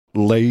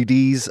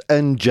Ladies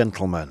and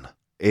gentlemen,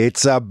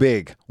 it's a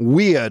big,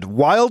 weird,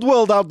 wild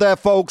world out there,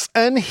 folks,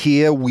 and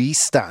here we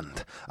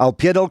stand. Al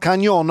pie del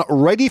cañón,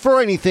 ready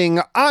for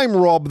anything. I'm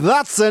Rob,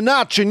 that's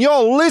Sinach, and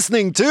you're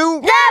listening to...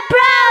 The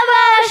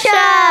Promo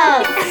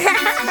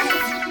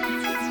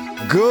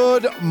Show!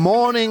 Good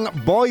morning,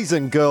 boys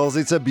and girls.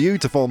 It's a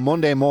beautiful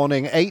Monday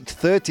morning,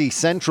 8:30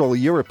 Central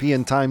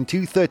European Time,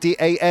 2:30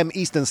 a.m.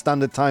 Eastern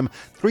Standard Time,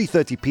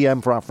 3:30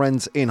 p.m. for our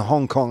friends in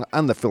Hong Kong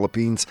and the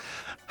Philippines.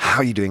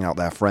 How are you doing out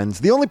there, friends?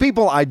 The only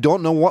people I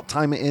don't know what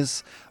time it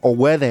is or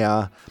where they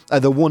are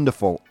the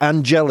wonderful,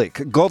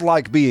 angelic,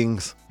 godlike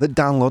beings that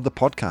download the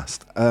podcast.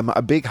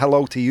 A big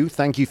hello to you.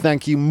 Thank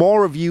you.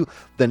 More of you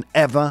than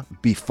ever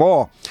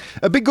before.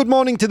 A big good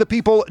morning to the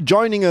people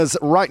joining us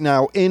right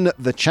now in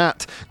the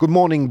chat. Good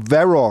morning,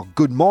 Vero.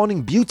 Good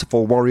morning,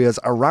 beautiful warriors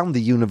around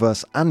the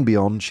universe and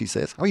beyond, she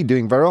says. How are you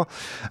doing, Vero?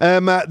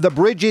 The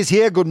bridge is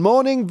here. Good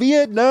morning,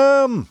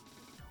 Vietnam.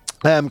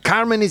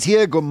 Carmen is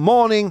here. Good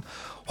morning.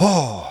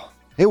 Oh,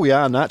 here we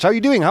are, Natch. How are you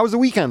doing? How was the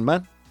weekend,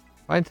 man?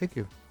 Fine, thank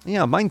you.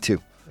 Yeah, mine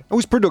too. It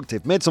was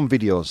productive. Made some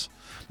videos.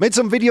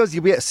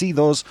 You'll be able to see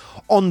those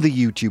on the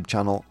YouTube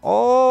channel.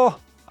 Oh,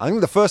 I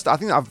think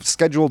I've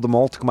scheduled them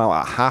all to come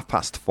out at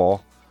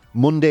 4:30.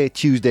 Monday,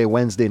 Tuesday,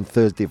 Wednesday, and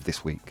Thursday of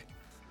this week.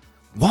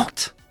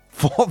 What?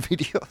 4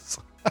 videos?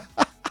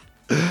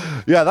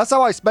 Yeah, that's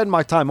how I spend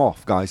my time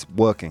off, guys,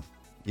 working.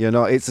 You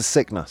know, it's a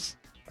sickness.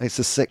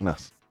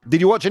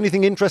 Did you watch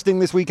anything interesting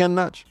this weekend,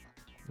 Natch?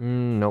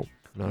 No.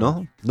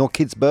 No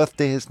kids'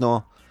 birthdays,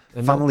 no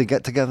family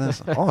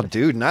get-togethers? Oh,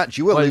 dude, Natch,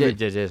 you were living...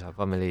 Yes, a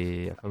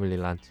family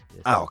lunch.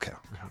 Yes. Okay.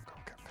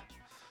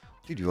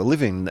 Dude, you were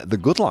living the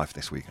good life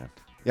this weekend.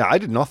 Yeah, I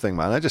did nothing,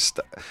 man.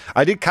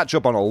 I did catch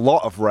up on a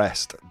lot of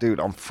rest. Dude,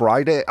 on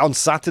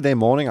Saturday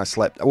morning, I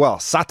slept... Well,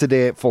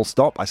 Saturday, full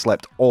stop, I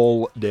slept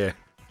all day.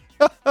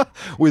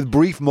 With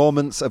brief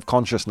moments of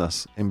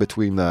consciousness in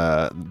between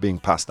being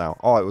passed out.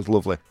 Oh, it was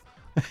lovely.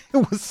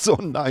 It was so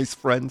nice,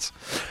 friends.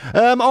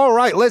 All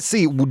right, let's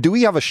see. Do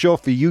we have a show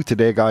for you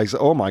today, guys?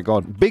 Oh, my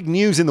God. Big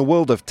news in the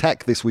world of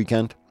tech this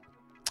weekend.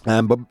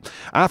 But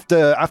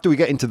after we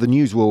get into the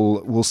news,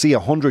 we'll see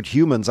 100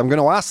 humans. I'm going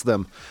to ask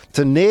them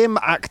to name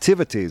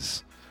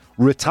activities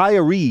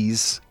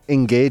retirees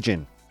engage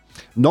in.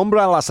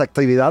 Nombra las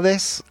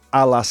actividades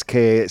a las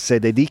que se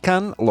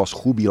dedican los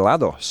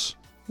jubilados.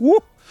 Woo!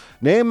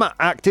 Name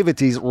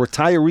activities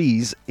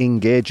retirees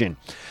engage in.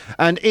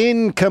 And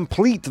in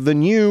Complete the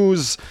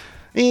News,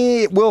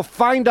 we'll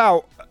find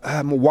out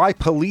why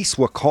police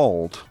were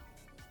called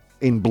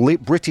in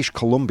British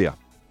Columbia.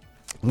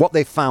 What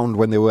they found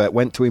when they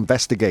went to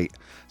investigate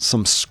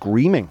some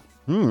screaming.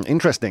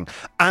 Interesting.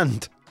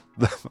 And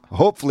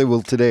hopefully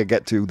we'll today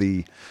get to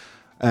the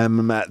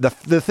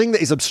thing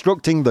that is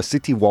obstructing the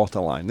city water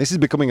line. This is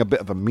becoming a bit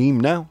of a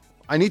meme now.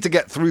 I need to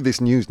get through this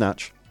news,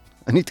 Natch.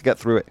 I need to get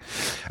through it.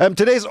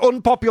 Today's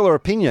unpopular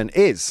opinion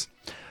is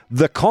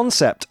the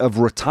concept of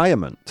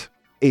retirement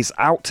is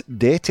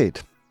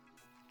outdated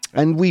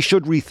and we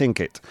should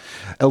rethink it.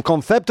 El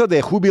concepto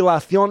de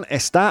jubilación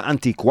está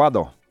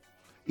anticuado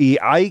y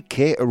hay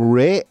que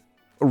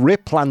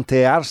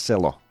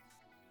replanteárselo.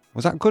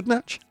 Was that good,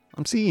 Natch?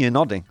 I'm seeing you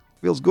nodding.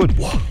 Feels good.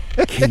 What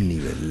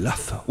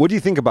do you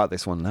think about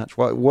this one, Natch?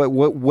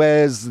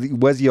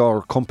 Where's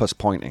your compass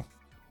pointing?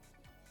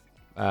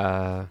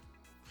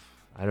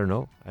 I don't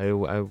know. I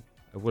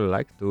would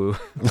like to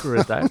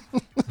retire.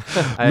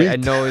 I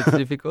know it's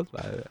difficult,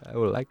 but I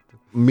would like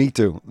to. Me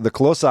too. The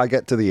closer I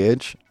get to the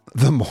age,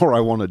 the more I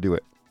want to do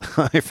it,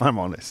 if I'm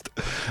honest.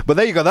 But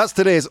there you go. That's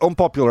today's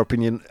unpopular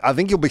opinion. I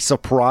think you'll be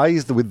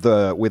surprised with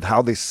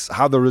how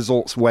the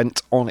results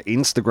went on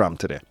Instagram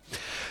today.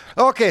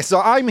 Okay,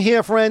 so I'm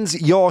here,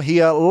 friends. You're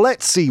here.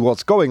 Let's see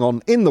what's going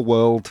on in the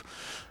world.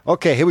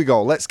 Okay, here we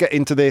go. Let's get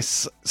into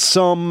this.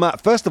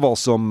 First of all,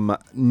 some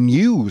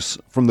news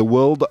from the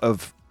world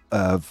of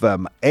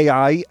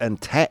AI and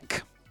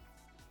tech.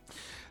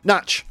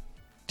 Natch,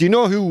 do you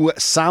know who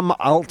Sam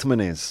Altman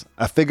is?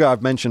 A figure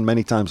I've mentioned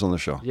many times on the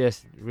show.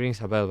 Yes, it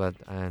rings a bell, but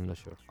I'm not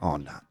sure. Oh,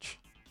 Natch.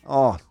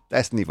 Oh,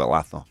 es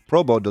nivelazo.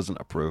 Probo doesn't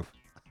approve.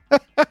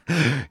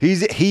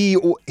 He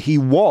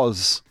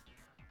was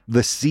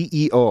the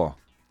CEO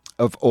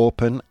of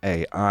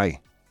OpenAI.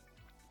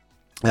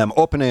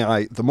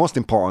 OpenAI, the most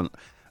important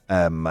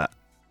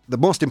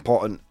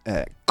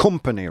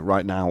company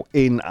right now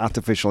in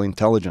artificial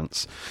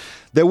intelligence.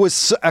 There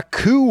was a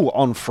coup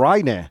on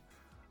Friday,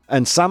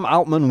 and Sam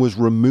Altman was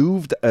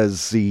removed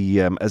as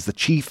the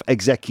chief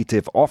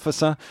executive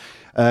officer.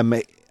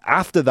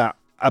 After that,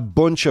 a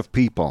bunch of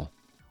people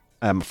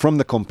from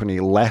the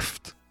company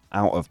left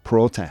out of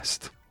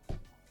protest.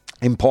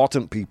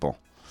 Important people.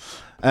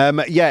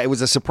 It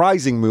was a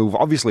surprising move.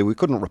 Obviously, we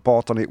couldn't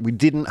report on it. We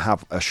didn't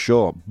have a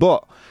show,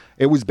 but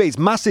it's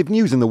massive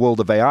news in the world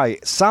of AI.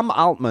 Sam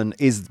Altman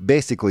is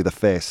basically the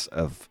face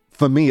of,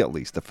 for me at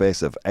least, the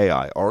face of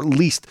AI, or at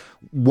least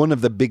one of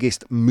the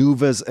biggest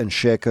movers and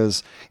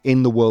shakers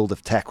in the world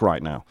of tech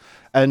right now.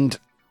 And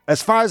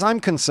as far as I'm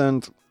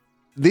concerned,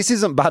 this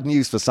isn't bad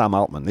news for Sam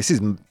Altman. This is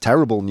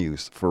terrible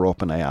news for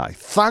OpenAI.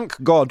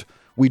 Thank God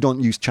we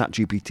don't use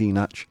ChatGPT,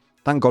 Natch.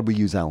 Thank God we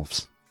use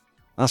elves.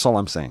 That's all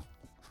I'm saying.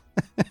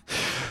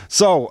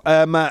 So,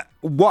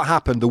 what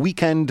happened? The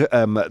weekend,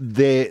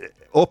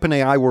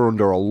 OpenAI were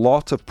under a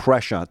lot of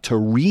pressure to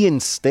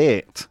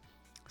reinstate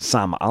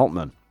Sam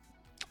Altman,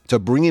 to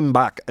bring him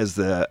back as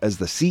the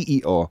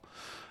CEO,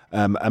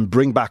 and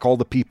bring back all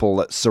the people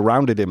that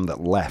surrounded him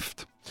that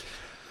left.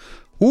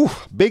 Ooh,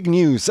 big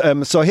news.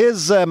 So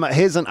here's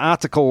an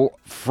article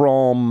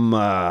from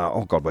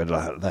oh God, where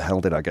the hell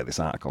did I get this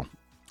article?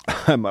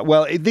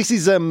 Well, this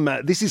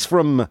is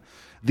from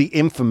The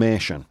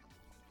Information,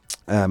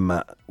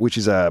 which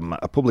is a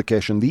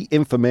publication,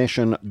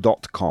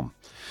 theinformation.com.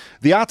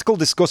 The article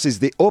discusses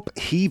the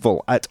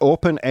upheaval at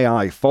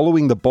OpenAI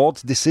following the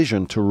board's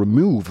decision to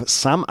remove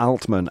Sam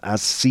Altman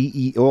as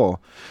CEO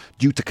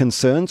due to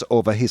concerns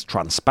over his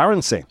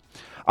transparency.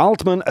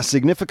 Altman, a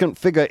significant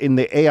figure in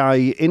the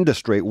AI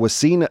industry, was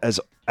seen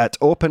at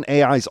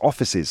OpenAI's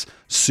offices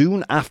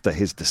soon after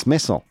his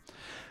dismissal,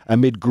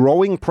 amid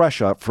growing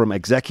pressure from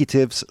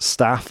executives,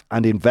 staff,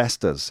 and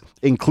investors,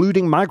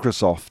 including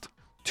Microsoft,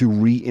 to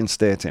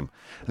reinstate him.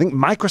 I think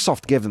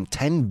Microsoft gave them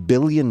 $10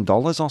 billion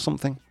or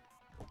something.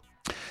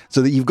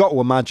 So that you've got to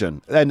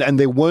imagine, and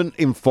they weren't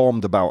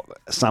informed about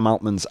Sam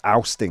Altman's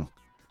ousting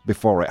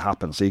before it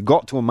happened. So you've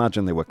got to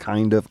imagine they were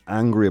kind of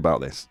angry about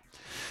this.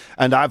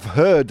 And I've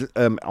heard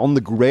on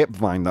the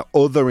grapevine that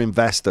other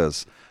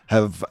investors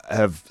have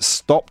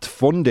stopped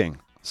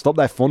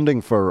their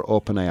funding for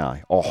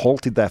OpenAI, or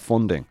halted their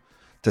funding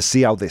to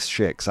see how this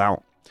shakes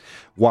out.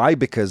 Why?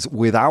 Because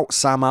without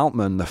Sam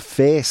Altman, the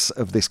face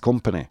of this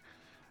company,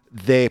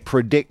 they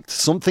predict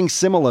something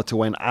similar to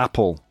when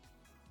Apple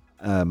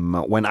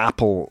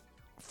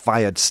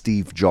fired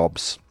Steve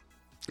Jobs,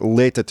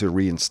 later to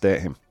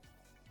reinstate him.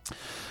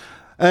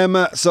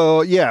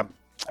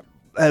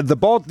 The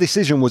board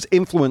decision was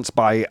influenced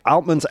by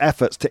Altman's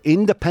efforts to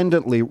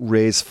independently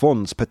raise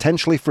funds,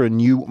 potentially for a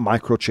new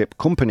microchip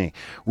company,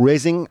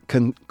 raising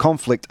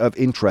conflict of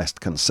interest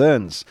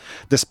concerns.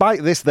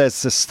 Despite this, there's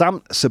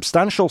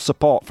substantial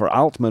support for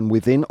Altman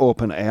within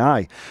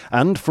OpenAI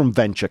and from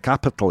venture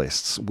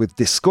capitalists, with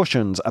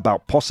discussions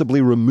about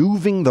possibly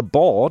removing the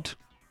board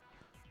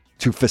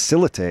to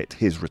facilitate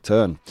his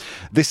return.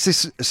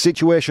 This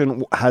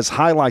situation has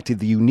highlighted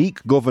the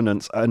unique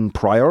governance and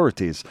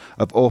priorities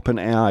of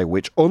OpenAI,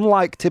 which,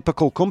 unlike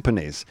typical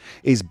companies,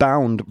 is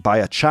bound by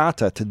a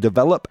charter to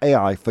develop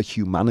AI for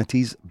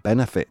humanity's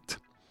benefit.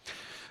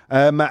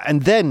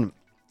 And then,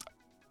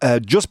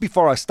 just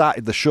before I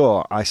started the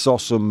show, I saw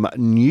some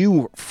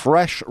new,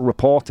 fresh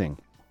reporting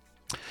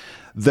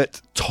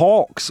that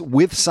talks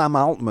with Sam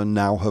Altman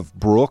now have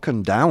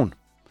broken down.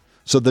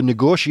 So the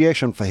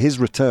negotiation for his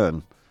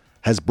return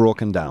has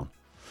broken down.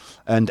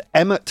 And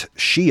Emmett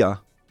Shear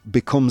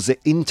becomes the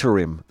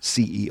interim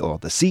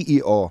CEO, the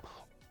CEO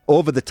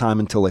over the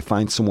time until they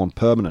find someone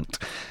permanent.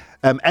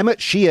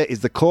 Emmett Shear is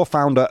the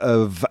co-founder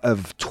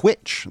of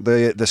Twitch,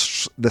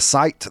 the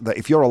site that,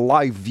 if you're a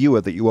live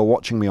viewer, that you are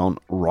watching me on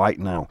right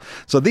now.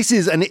 So this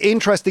is an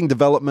interesting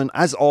development.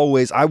 As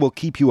always, I will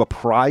keep you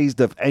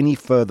apprised of any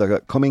further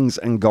comings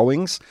and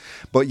goings.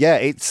 But yeah,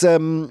 it's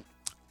a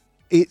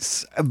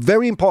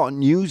very important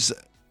news.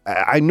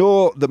 I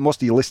know that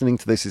most of you listening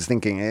to this is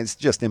thinking it's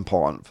just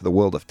important for the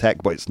world of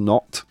tech, but it's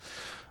not.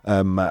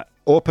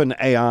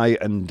 OpenAI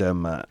and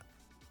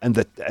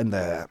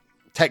the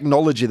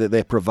technology that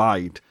they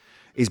provide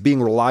is being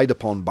relied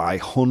upon by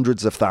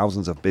hundreds of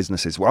thousands of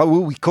businesses. Well,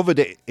 we covered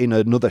it in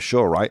another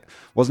show, right?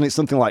 Wasn't it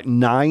something like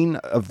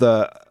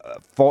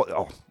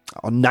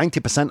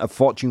 90% of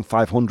Fortune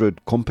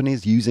 500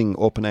 companies using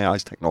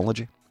OpenAI's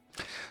technology?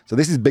 So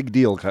this is a big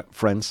deal,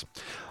 friends.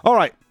 All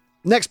right,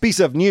 next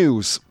piece of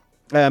news.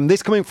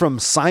 This coming from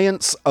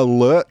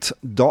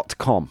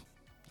sciencealert.com.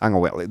 Hang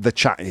on, wait, the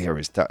chat here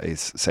is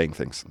saying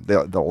things.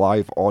 The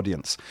live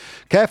audience.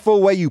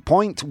 Careful where you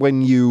point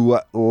when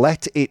you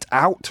let it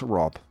out,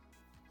 Rob.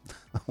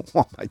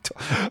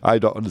 I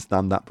don't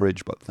understand that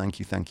bridge, but thank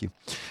you.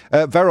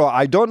 Vero,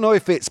 I don't know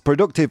if it's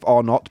productive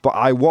or not, but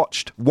I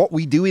watched What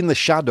We Do in the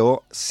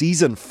Shadow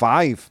Season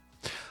 5.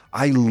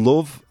 I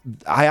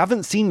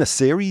haven't seen the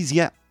series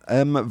yet,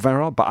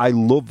 Vero, but I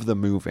love the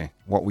movie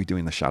What We Do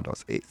in the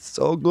Shadows. It's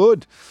so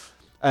good.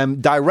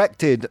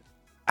 Directed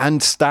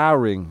and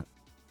starring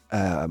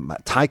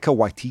Taika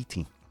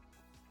Waititi,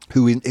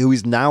 who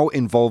is now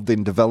involved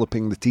in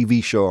developing the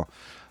TV show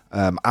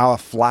Our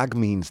Flag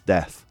Means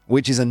Death,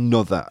 which is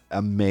another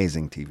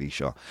amazing TV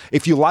show.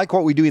 If you like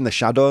What We Do in the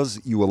Shadows,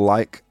 you will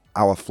like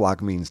Our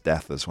Flag Means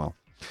Death as well.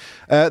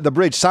 The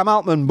bridge, Sam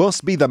Altman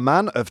must be the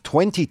man of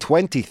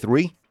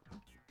 2023,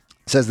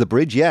 says the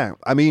bridge. Yeah,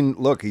 I mean,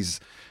 look, he's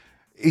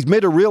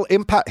made a real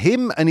impact.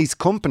 Him and his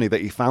company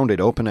that he founded,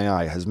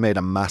 OpenAI, has made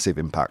a massive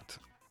impact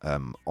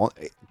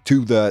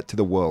to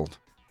the world.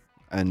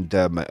 And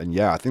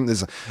yeah, I think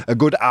there's a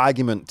good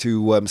argument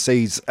to say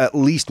he's at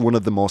least one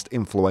of the most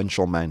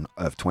influential men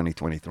of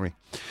 2023.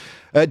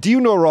 Do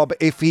you know, Rob,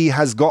 if he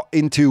has got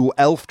into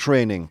elf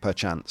training,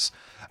 perchance?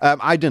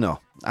 I don't know.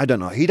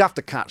 He'd have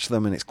to catch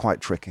them, and it's quite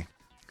tricky.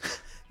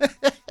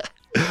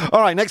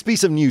 All right, next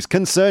piece of news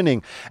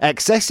concerning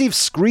excessive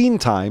screen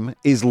time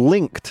is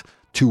linked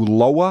to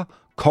lower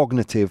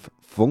cognitive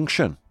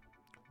function.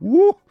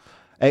 Woo!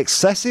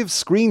 Excessive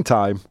screen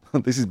time.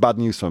 This is bad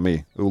news for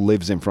me, who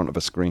lives in front of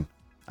a screen.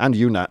 And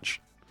you,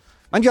 Natch.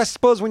 And I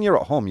suppose when you're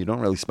at home, you don't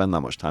really spend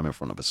that much time in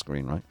front of a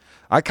screen, right?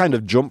 I kind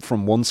of jump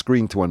from one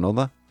screen to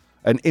another.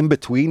 And in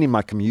between, in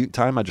my commute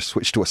time, I just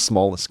switch to a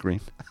smaller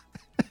screen.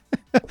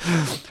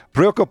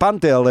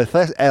 Preocupante el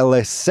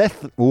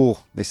exceso.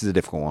 Oh, this is a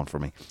difficult one for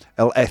me.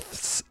 El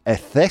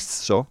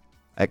exceso.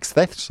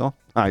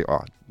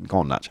 Go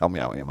on, Natch. Help me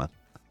out here, man.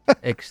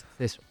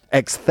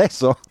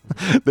 Exceso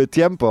de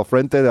tiempo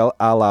frente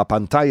a la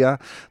pantalla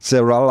se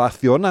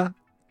relaciona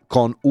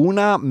con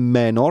una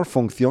menor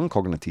función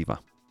cognitiva.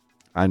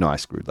 I know I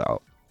screwed that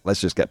up.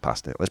 Let's just get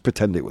past it. Let's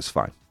pretend it was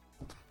fine.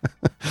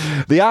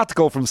 The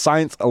article from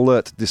Science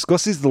Alert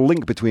discusses the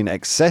link between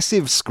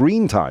excessive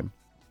screen time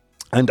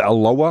and a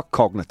lower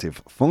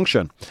cognitive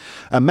function.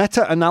 A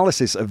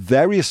meta-analysis of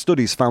various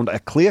studies found a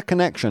clear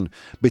connection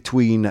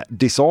between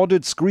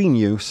disordered screen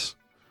use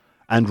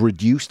and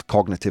reduced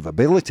cognitive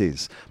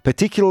abilities,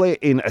 particularly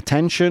in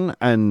attention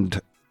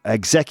and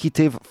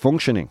executive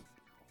functioning.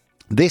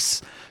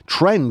 This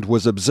trend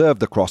was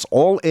observed across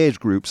all age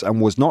groups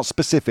and was not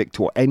specific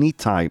to any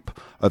type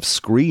of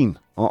screen.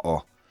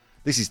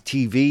 This is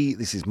TV,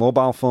 this is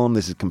mobile phone,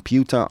 this is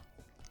computer.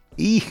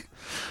 Eek.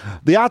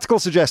 The article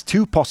suggests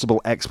two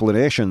possible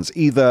explanations.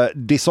 Either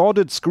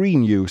disordered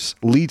screen use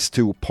leads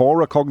to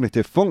poorer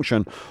cognitive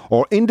function,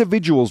 or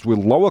individuals with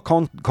lower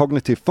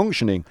cognitive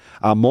functioning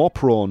are more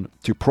prone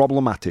to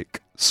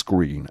problematic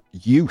screen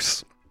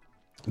use.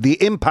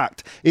 The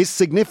impact is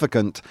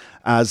significant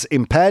as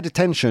impaired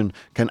attention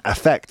can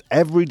affect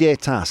everyday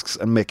tasks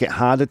and make it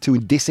harder to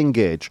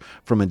disengage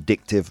from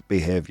addictive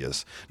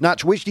behaviours.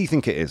 Natch, which do you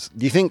think it is?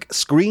 Do you think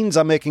screens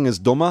are making us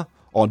dumber,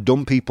 or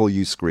dumb people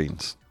use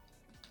screens?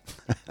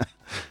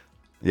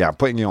 Yeah, I'm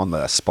putting you on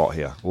the spot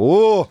here.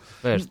 Oh,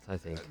 First, I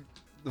think.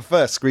 The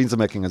first, screens are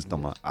making us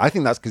dumber. I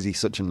think that's because he's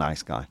such a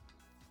nice guy.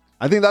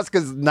 I think that's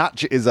because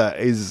Natch is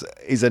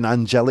an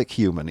angelic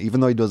human, even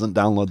though he doesn't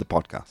download the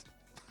podcast.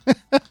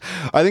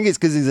 I think it's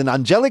because he's an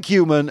angelic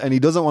human and he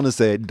doesn't want to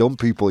say dumb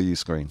people use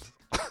screens.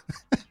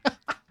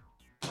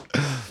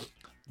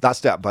 That's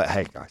that. But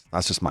hey, guys,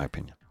 that's just my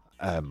opinion.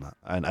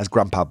 And as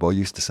Grandpa Bo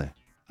used to say,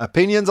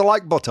 opinions are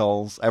like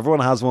buttholes.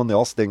 Everyone has one. They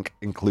all stink,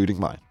 including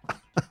mine.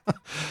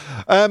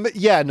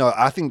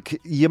 I think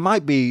you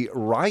might be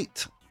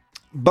right.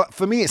 But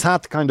for me, it's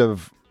hard to kind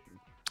of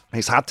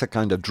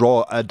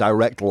draw a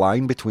direct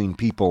line between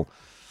people,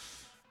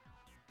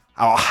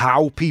 or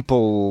how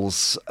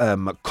people's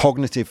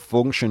cognitive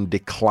function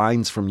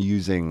declines from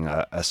using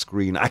a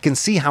screen. I can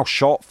see how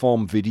short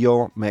form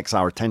video makes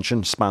our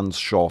attention spans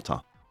shorter,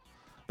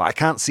 but I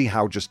can't see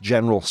how just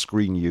general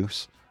screen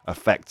use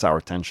affects our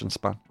attention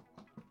span.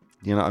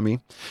 You know what I mean?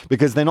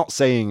 Because they're not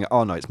saying,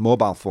 oh no, it's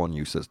mobile phone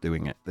use that's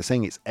doing it. They're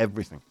saying it's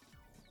everything.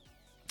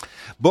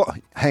 But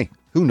hey,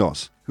 who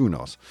knows? Who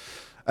knows?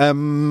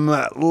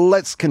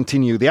 Let's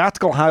continue. The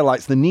article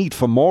highlights the need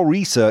for more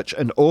research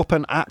and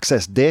open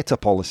access data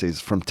policies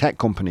from tech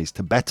companies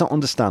to better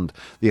understand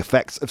the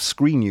effects of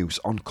screen use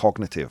on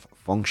cognitive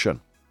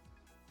function.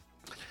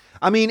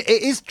 I mean,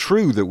 it is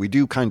true that we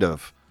do kind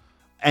of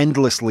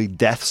endlessly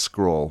death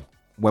scroll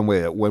when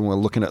we're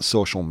looking at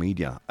social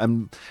media,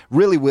 and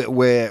really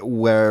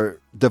we're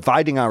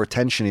dividing our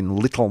attention in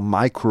little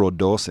micro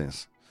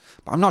doses.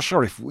 But I'm not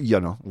sure if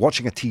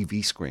watching a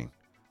TV screen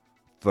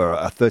for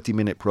a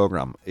 30-minute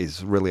program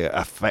is really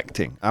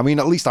affecting. I mean,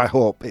 at least I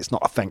hope it's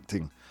not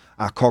affecting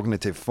our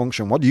cognitive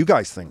function. What do you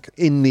guys think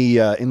in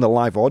the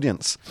live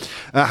audience?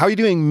 How are you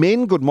doing,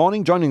 Min? Good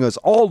morning, joining us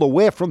all the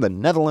way from the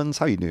Netherlands.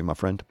 How are you doing, my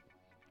friend?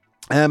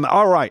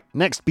 All right,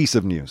 next piece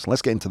of news.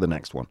 Let's get into the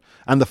next one.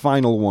 And the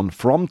final one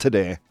from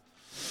today.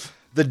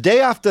 The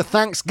day after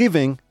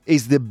Thanksgiving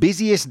is the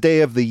busiest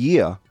day of the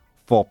year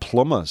for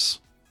plumbers.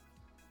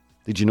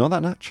 Did you know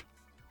that, Natch?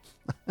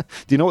 Do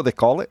you know what they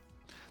call it?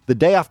 The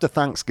day after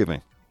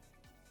Thanksgiving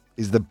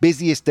is the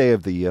busiest day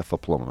of the year for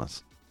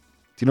plumbers.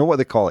 Do you know what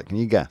they call it? Can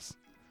you guess?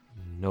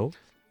 No.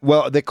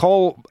 Well, they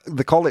call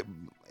it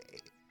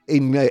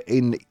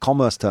in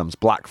commerce terms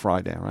Black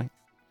Friday, right?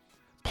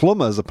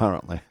 Plumbers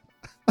apparently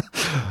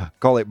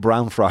call it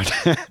Brown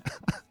Friday.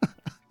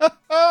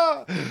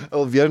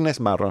 El Viernes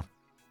Marrón.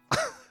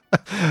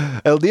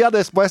 El día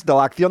después de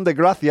la Acción de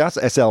Gracias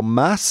es el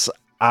más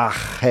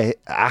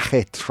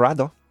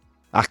ajetreado.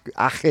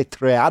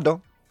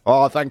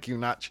 Oh, thank you,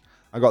 Natch.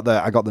 I got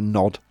the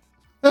nod.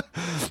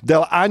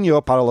 Del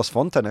año para los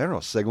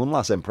fontaneros, según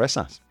las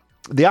empresas.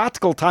 The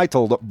article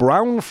titled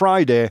Brown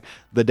Friday,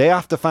 the day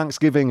after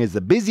Thanksgiving is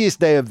the busiest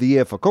day of the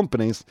year for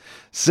companies,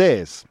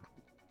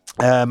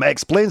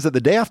 explains that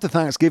the day after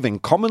Thanksgiving,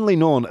 commonly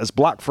known as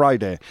Black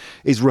Friday,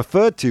 is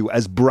referred to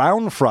as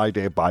Brown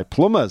Friday by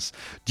plumbers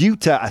due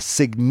to a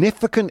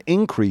significant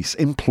increase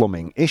in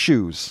plumbing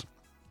issues.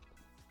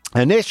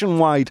 A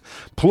nationwide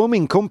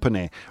plumbing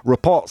company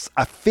reports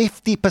a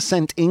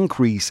 50%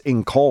 increase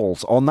in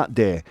calls on that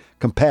day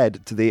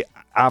compared to the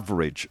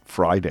average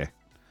Friday.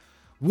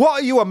 What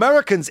are you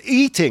Americans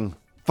eating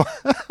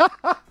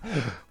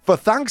for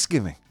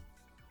Thanksgiving?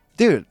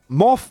 Dude,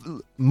 more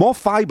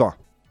fiber.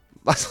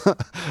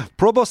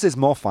 Probo says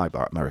more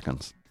fiber,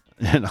 Americans.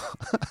 You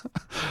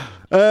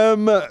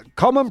know.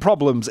 Common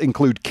problems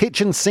include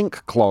kitchen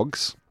sink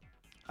clogs.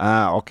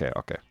 Okay.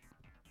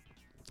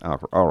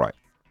 All right.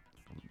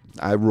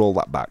 I roll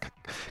that back.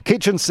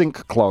 Kitchen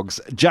sink clogs,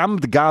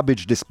 jammed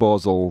garbage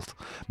disposals,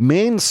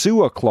 main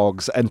sewer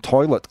clogs, and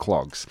toilet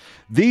clogs.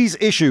 These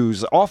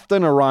issues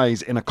often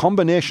arise in a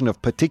combination of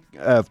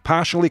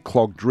partially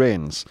clogged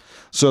drains,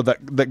 so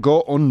that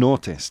go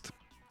unnoticed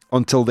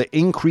until they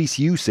increase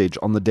usage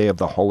on the day of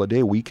the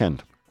holiday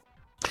weekend.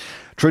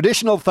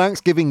 Traditional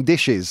Thanksgiving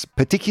dishes,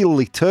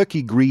 particularly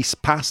turkey grease,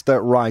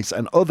 pasta, rice,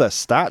 and other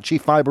starchy,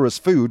 fibrous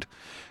food,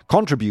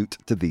 contribute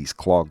to these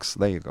clogs.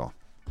 There you go.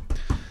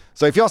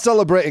 So if you're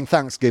celebrating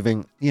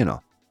Thanksgiving, you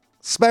know,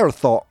 spare a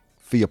thought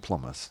for your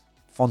plumbers,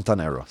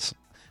 fontaneros.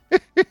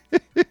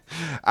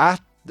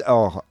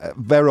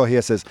 Vero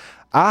here says,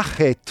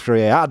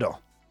 ajetreado.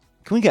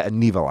 Can we get a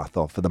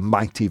nivelazo for the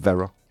mighty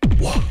Vero?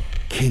 Wow,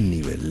 que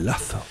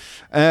nivelazo.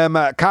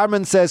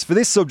 Carmen says, for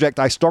this subject,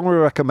 I strongly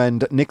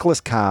recommend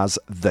Nicholas Carr's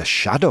The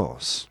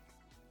Shadows.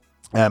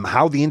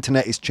 How the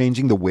internet is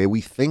changing the way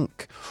we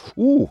think.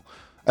 Ooh.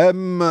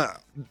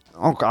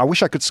 I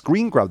wish I could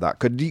screen grab that.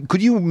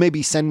 Could you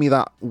maybe send me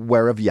that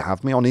wherever you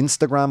have me, on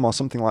Instagram or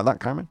something like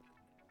that, Carmen?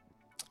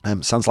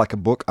 Sounds like a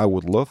book I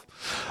would love.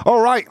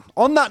 All right.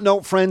 On that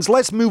note, friends,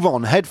 let's move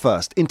on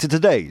headfirst into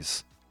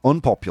today's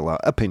unpopular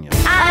opinion.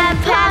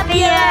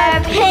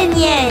 Unpopular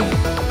opinion.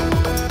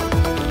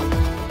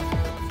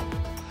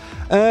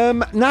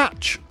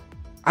 Natch,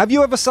 have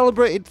you ever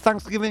celebrated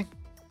Thanksgiving?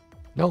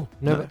 No,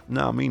 never.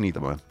 No, me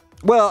neither, man.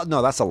 Well,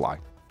 no, that's a lie.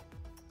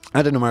 I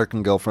had an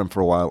American girlfriend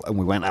for a while, and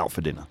we went out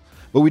for dinner.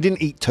 But we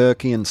didn't eat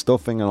turkey and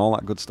stuffing and all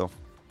that good stuff.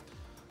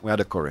 We had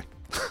a curry.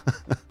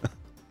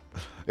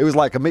 It was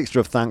like a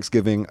mixture of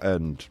Thanksgiving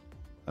and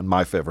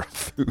my favorite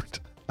food.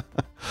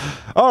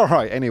 All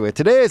right, anyway,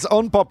 today's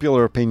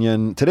unpopular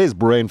opinion, today's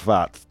brain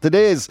fat,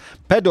 today's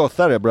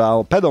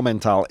pedo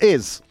mental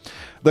is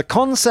the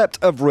concept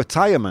of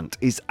retirement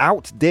is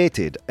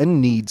outdated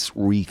and needs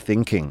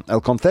rethinking.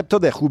 El concepto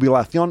de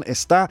jubilación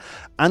está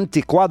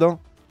anticuado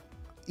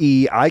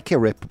y hay que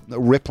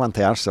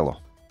replanteárselo.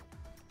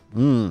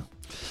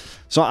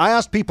 So I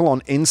asked people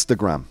on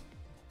Instagram.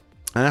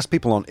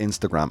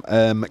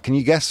 Can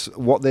you guess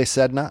what they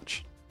said,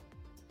 Natch?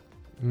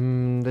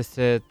 They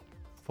said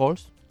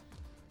false.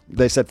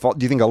 They said, do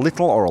you think a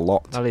little or a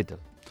lot? A little.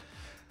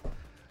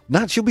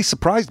 Natch, you'll be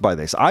surprised by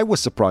this. I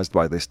was surprised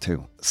by this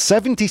too.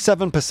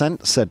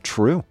 77% said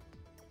true.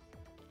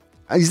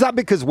 Is that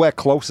because we're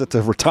closer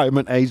to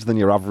retirement age than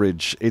your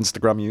average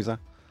Instagram user?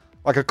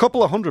 Like a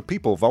couple of hundred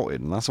people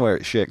voted, and that's where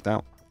it shaked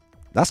out.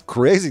 That's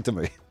crazy to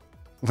me.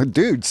 Like,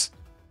 dudes,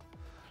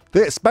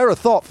 spare a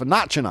thought for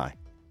Natch and I.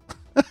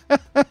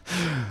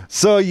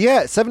 So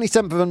yeah,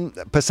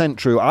 77%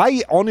 true.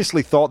 I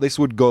honestly thought this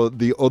would go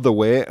the other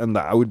way, and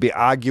that I would be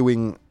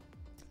arguing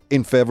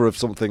in favor of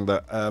something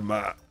that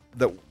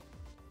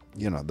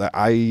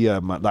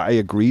I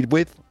agreed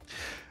with,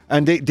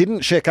 and it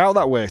didn't shake out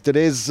that way.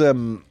 Today's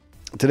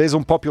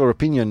unpopular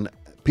opinion,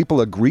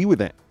 people agree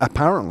with it,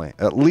 apparently,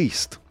 at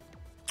least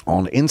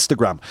on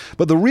Instagram.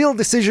 But the real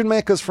decision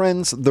makers,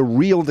 friends, the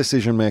real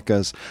decision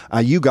makers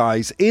are you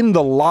guys in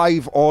the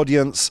live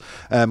audience.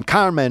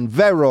 Carmen,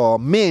 Vero,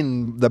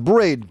 Min, The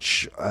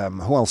Bridge.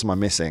 Who else am I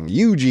missing?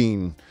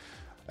 Eugene.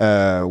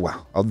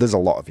 There's a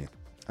lot of you.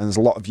 And there's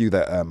a lot of you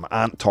that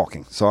aren't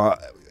talking. So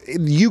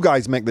you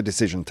guys make the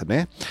decision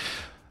today.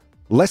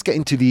 Let's get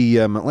into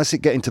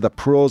the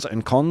pros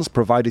and cons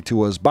provided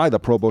to us by the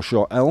Probo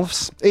Show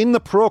elves. In the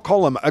pro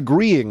column,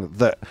 agreeing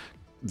that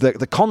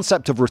the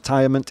concept of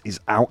retirement is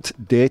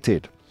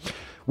outdated.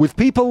 With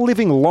people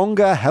living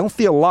longer,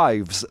 healthier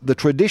lives, the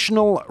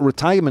traditional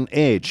retirement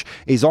age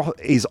is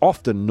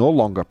often no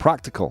longer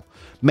practical.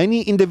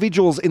 Many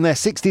individuals in their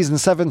 60s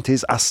and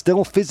 70s are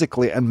still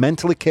physically and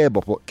mentally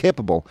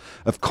capable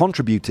of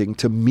contributing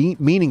to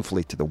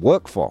meaningfully to the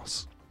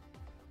workforce.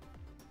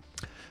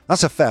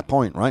 That's a fair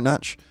point, right,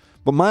 Natch?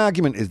 But my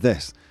argument is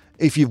this.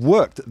 If you've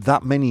worked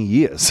that many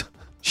years,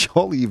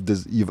 surely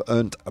you've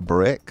earned a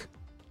break.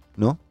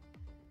 No?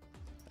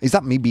 Is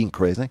that me being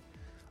crazy?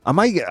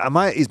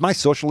 Is my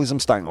socialism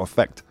starting to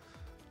affect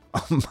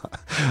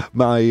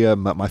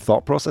my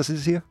thought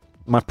processes here?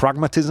 My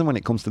pragmatism when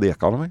it comes to the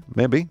economy?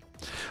 Maybe.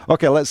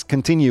 Okay, let's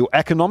continue.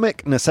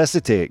 Economic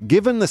necessity.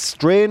 Given the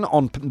strain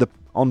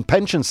on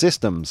pension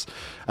systems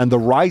and the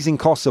rising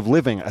costs of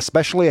living,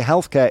 especially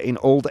healthcare in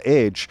old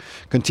age,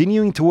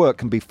 continuing to work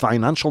can be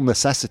financial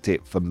necessity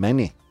for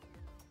many.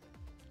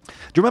 Do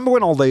you remember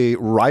when all the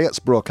riots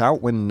broke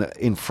out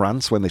in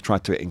France when they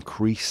tried to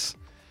increase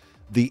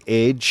the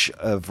age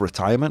of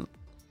retirement?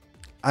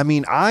 I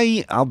mean,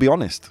 I'll be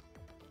honest,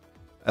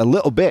 a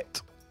little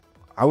bit.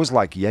 I was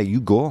like, yeah, you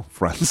go,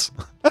 France.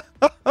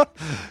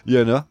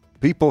 You know,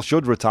 people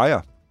should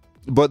retire.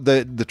 But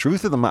the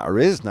truth of the matter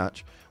is,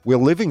 Natch, we're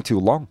living too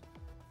long.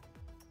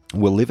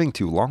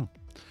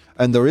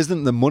 And there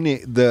isn't the money,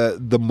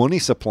 the money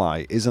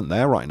supply isn't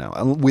there right now.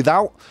 And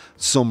without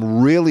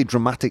some really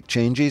dramatic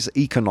changes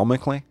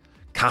economically,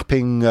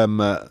 capping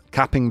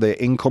the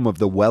income of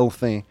the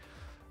wealthy,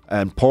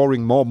 and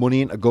pouring more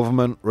money into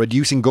government,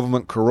 reducing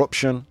government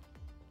corruption,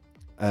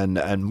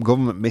 and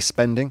government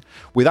misspending.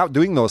 Without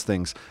doing those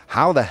things,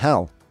 how the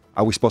hell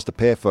are we supposed to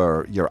pay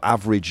for your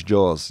average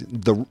Joe's,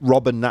 the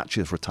Robin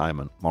Natch's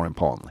retirement, more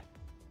importantly?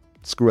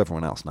 Screw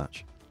everyone else,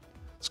 Natch.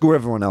 Screw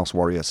everyone else,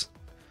 Warriors.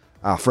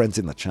 Our friends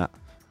in the chat.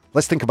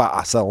 Let's think about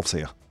ourselves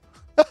here.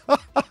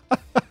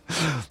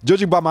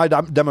 Judging by my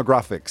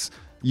demographics,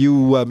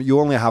 you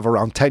only have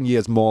around 10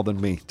 years more than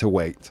me to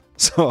wait.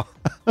 So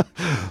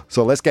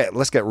let's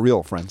get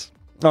real, friends.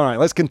 All right,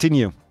 let's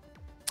continue.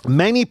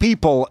 Many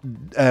people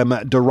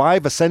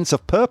derive a sense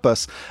of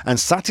purpose and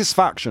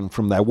satisfaction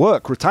from their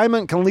work.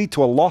 Retirement can lead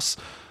to a loss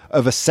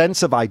of a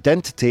sense of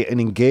identity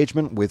and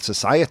engagement with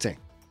society.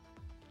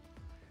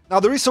 Now,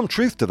 there is some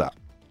truth to that.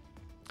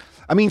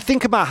 I mean,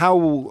 think about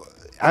how,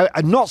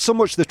 not so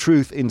much the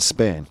truth in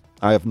Spain,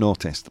 I have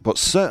noticed, but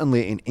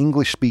certainly in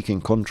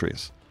English-speaking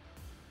countries,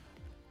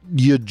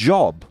 your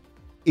job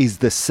is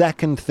the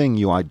second thing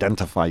you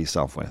identify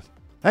yourself with.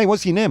 Hey,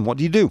 what's your name? What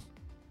do you do?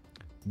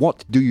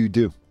 What do you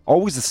do?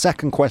 Always the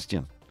second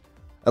question.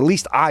 At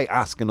least I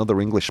ask another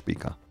English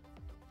speaker.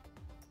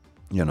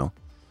 You know,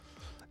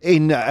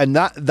 and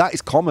that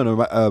is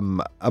common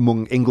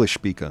among English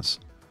speakers.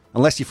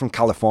 Unless you're from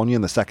California,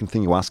 and the second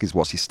thing you ask is,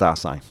 "What's your star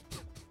sign?"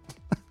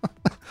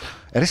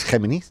 Eres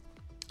Géminis?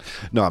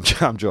 No,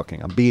 I'm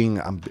joking. I'm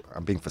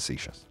being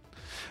facetious,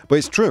 but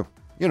it's true.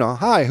 You know,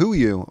 hi, who are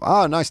you?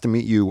 Ah, nice to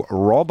meet you,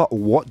 Rob.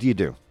 What do you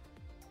do?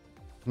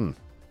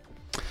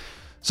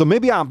 So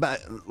maybe a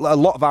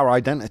lot of our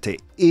identity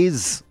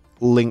is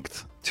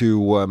linked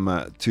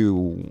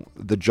to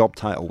the job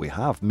title we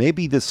have.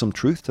 Maybe there's some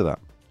truth to that.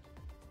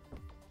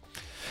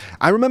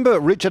 I remember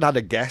Richard had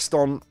a guest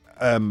on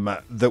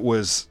that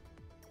was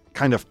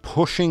kind of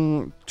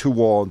pushing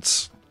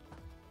towards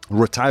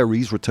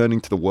retirees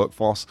returning to the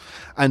workforce.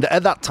 And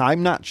at that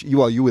time, Natch, you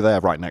were there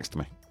right next to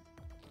me,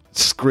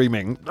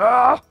 screaming,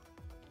 "Ah,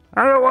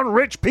 I don't want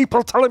rich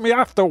people telling me I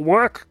have to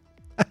work."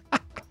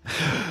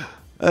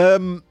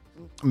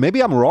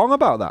 Maybe I'm wrong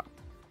about that.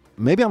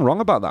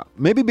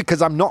 Maybe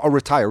because I'm not a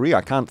retiree,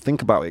 I can't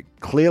think about it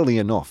clearly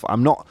enough.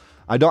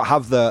 I don't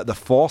have the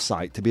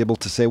foresight to be able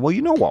to say, well,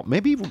 you know what?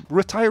 Maybe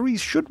retirees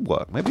should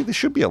work. Maybe they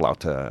should be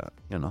allowed to,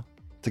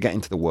 to get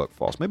into the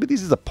workforce. Maybe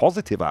this is a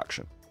positive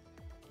action.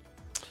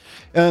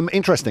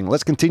 Interesting.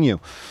 Let's continue.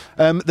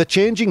 The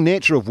changing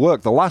nature of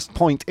work, the last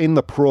point in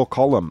the pro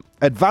column.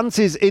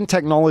 Advances in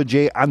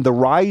technology and the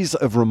rise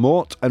of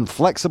remote and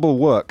flexible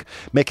work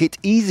make it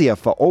easier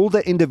for older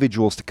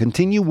individuals to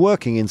continue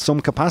working in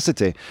some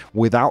capacity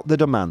without the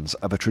demands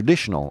of a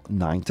traditional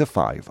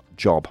 9-to-5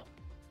 job.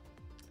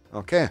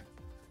 Okay.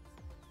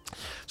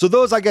 So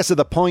those, I guess, are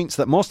the points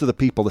that most of the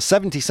people, the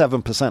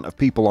 77% of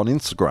people on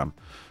Instagram,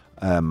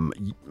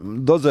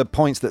 those are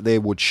points that they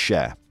would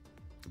share.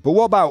 But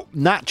what about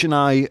Natch and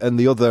I and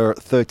the other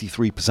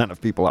 33%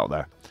 of people out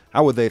there?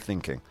 How are they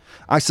thinking?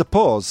 I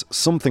suppose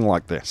something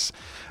like this.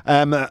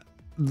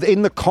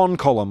 In the con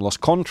column, Los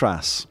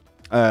Contras,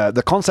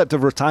 the concept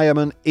of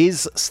retirement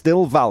is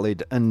still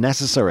valid and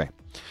necessary.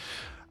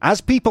 As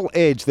people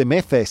age, they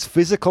may face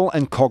physical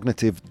and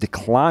cognitive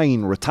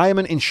decline.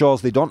 Retirement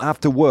ensures they don't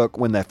have to work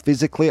when they're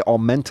physically or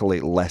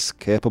mentally less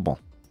capable.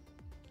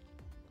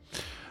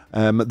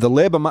 The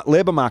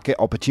labour market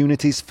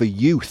opportunities for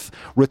youth.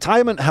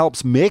 Retirement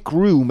helps make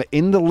room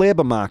in the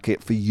labour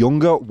market for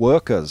younger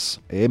workers.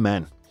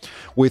 Amen.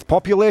 With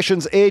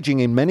populations aging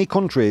in many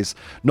countries,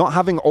 not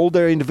having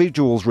older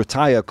individuals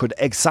retire could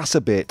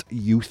exacerbate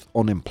youth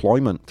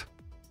unemployment.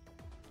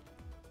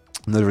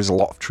 And there is a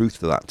lot of truth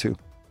to that too.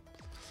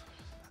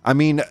 I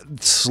mean,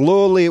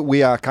 slowly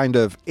we are kind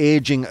of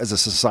aging as a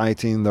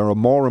society, and there are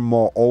more and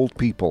more old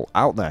people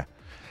out there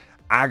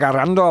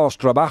agarrando a los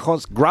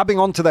trabajos, grabbing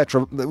onto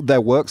their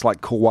works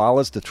like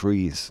koalas to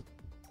trees.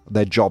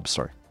 Their jobs,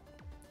 sorry.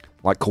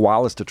 Like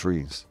koalas to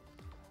trees.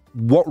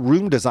 What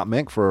room does that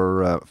make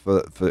for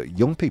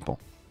young people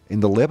in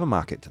the labour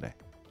market today?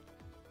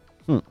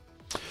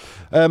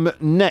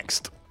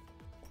 Next.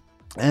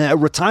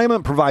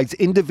 Retirement provides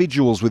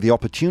individuals with the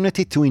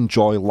opportunity to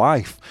enjoy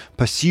life,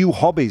 pursue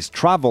hobbies,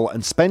 travel,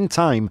 and spend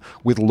time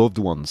with loved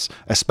ones,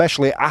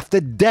 especially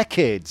after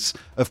decades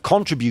of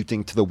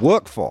contributing to the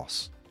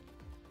workforce.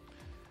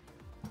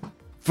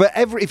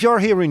 If you're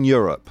here in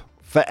Europe,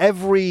 for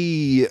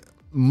every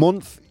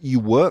month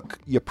you work,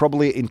 you're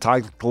probably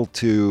entitled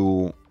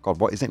to, God,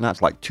 what is it now?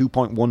 It's like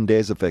 2.1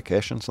 days of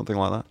vacation, something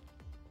like that.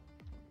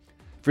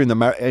 If you're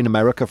in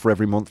America, for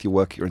every month you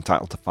work, you're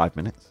entitled to 5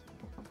 minutes.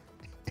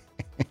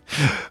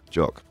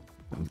 Joke.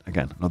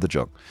 Again, another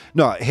joke.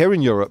 No, here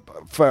in Europe,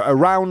 for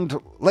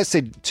around, let's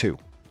say 2,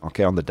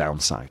 okay, on the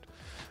downside.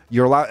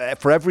 You're allowed,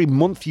 for every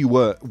month you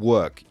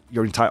work,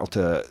 you're entitled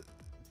to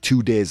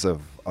 2 days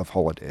of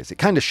holidays. It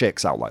kind of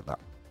shakes out like that.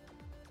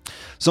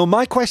 So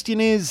my question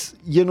is,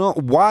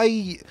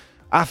 why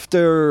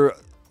after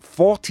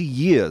 40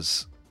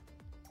 years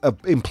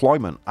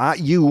employment, aren't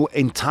you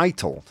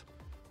entitled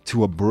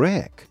to a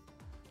break?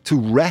 To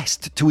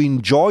rest, to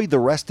enjoy the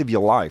rest of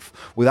your life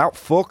without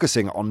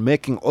focusing on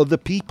making other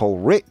people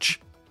rich?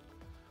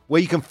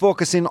 Where you can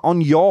focus in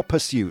on your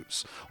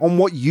pursuits, on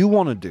what you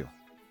want to do.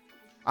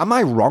 Am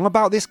I wrong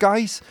about this,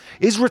 guys?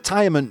 Is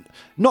retirement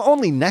not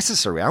only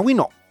necessary, are we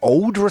not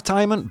owed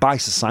retirement by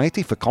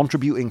society for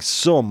contributing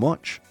so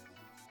much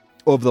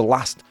over the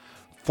last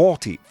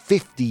 40,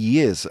 50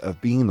 years of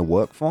being in the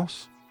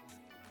workforce?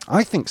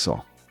 I think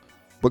so.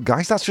 But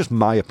guys, that's just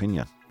my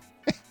opinion.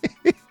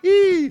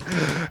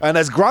 And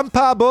as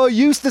Grandpa Bo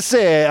used to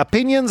say,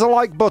 opinions are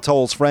like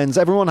buttholes, friends.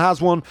 Everyone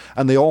has one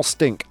and they all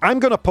stink. I'm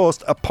going to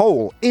post a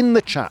poll in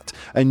the chat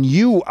and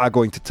you are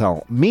going to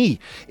tell me,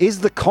 is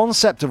the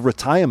concept of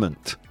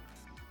retirement,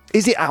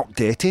 is it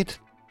outdated?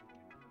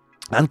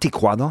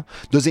 Anticuado?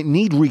 Does it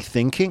need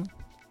rethinking?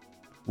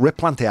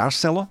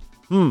 Replanteárselo?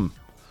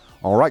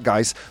 All right,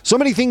 guys. So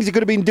many things you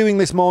could have been doing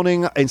this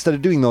morning. Instead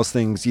of doing those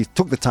things, you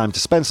took the time to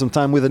spend some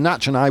time with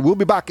Natch and I. We'll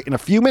be back in a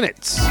few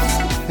minutes.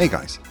 Hey,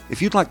 guys.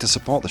 If you'd like to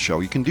support the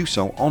show, you can do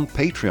so on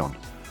Patreon.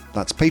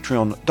 That's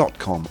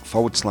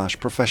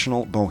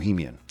patreon.com/professional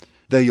bohemian.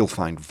 There you'll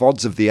find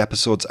VODs of the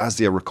episodes as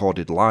they are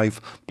recorded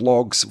live,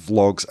 blogs,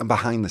 vlogs, and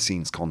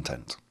behind-the-scenes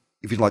content.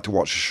 If you'd like to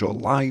watch the show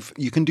live,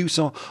 you can do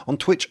so on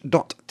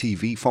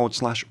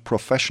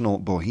twitch.tv/professional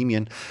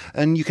bohemian,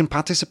 and you can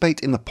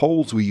participate in the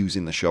polls we use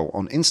in the show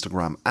on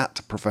Instagram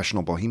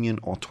 @professional bohemian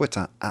or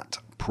Twitter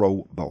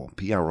 @proboh,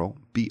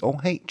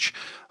 PROBOH.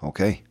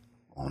 Okay,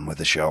 on with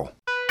the show.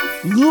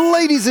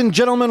 Ladies and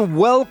gentlemen,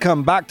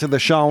 welcome back to the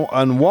show,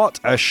 and what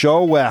a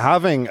show we're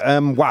having.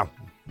 Wow.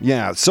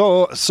 Yeah,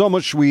 so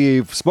much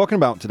we've spoken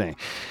about today.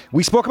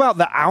 We spoke about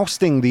the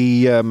ousting,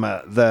 the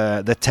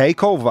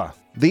takeover.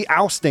 The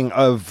ousting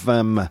of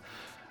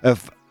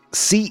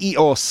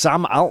CEO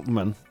Sam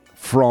Altman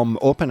from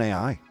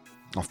OpenAI,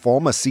 a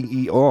former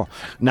CEO.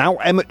 Now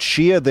Emmett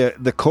Shear,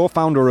 the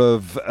co-founder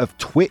of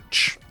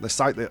Twitch, the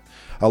site that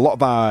a lot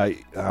of our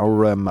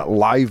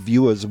live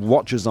viewers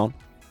watch us on.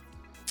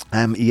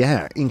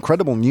 Yeah,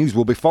 incredible news.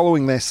 We'll be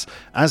following this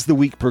as the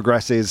week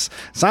progresses.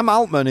 Sam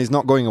Altman is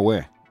not going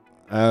away.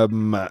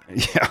 Yeah,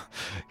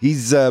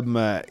 he's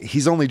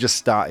only just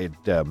started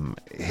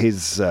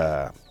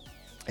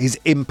his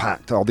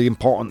impact or the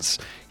importance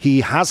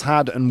he has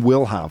had and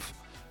will have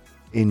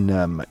in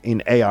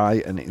AI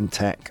and in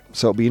tech.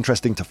 So it'll be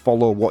interesting to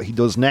follow what he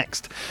does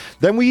next.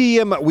 Then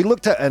we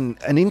looked at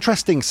an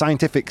interesting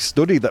scientific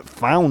study that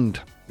found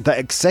that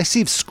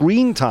excessive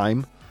screen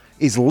time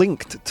is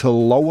linked to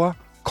lower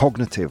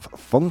cognitive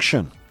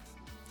function.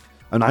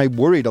 And I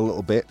worried a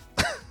little bit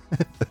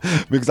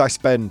because I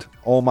spend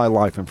all my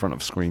life in front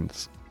of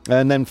screens.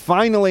 And then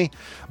finally,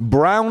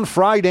 Brown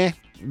Friday.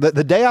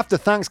 The day after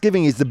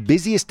Thanksgiving is the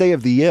busiest day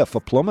of the year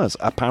for plumbers,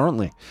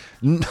 apparently.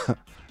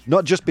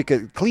 Not just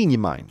because... Clean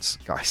your minds,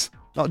 guys.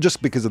 Not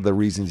just because of the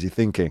reasons you're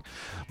thinking,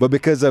 but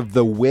because of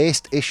the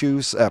waste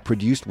issues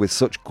produced with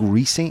such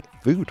greasy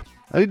food.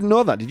 I didn't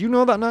know that. Did you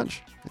know that,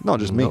 Natch? Not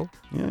just me. No.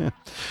 Yeah.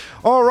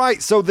 All right,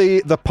 so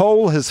the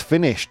poll has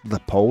finished.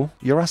 The poll,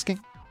 you're asking?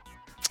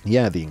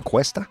 Yeah, the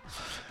encuesta.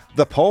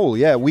 The poll,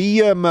 yeah.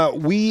 We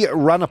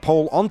ran a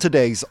poll on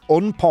today's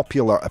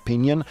unpopular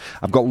opinion.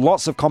 I've got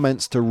lots of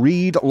comments to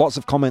read, lots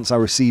of comments I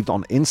received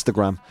on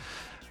Instagram.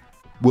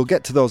 We'll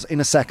get to those in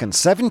a second.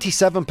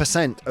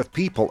 77% of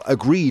people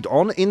agreed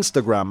on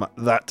Instagram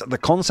that the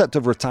concept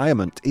of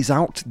retirement is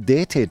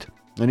outdated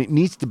and it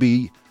needs to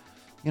be,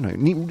 we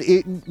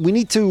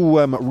need to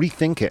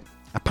rethink it,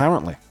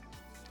 apparently.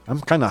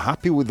 I'm kind of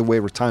happy with the way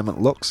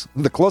retirement looks.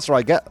 The closer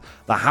I get,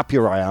 the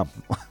happier I am.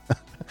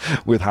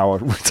 With how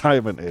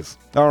retirement is.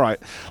 All right,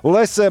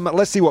 let's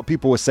see what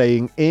people were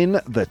saying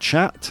in the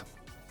chat.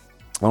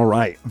 All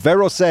right,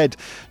 Vero said,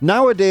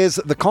 nowadays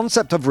the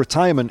concept of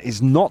retirement is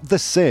not the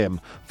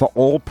same for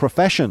all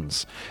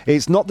professions.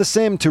 It's not the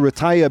same to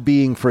retire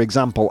being, for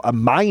example, a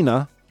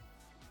miner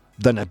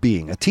than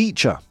being a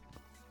teacher.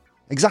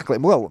 Exactly.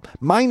 Well,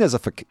 miners are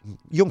for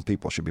young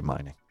people. Should be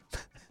mining.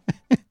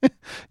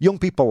 Young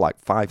people like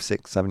 5,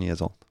 6, 7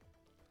 years old.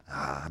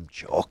 I'm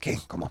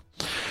joking. Come on.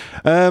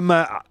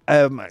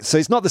 So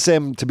it's not the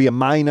same to be a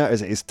miner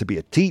as it is to be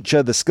a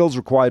teacher. The skills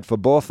required for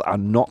both are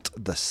not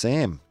the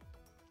same.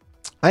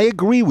 I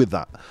agree with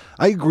that.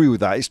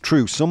 It's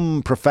true.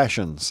 Some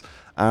professions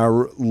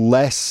are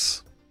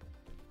less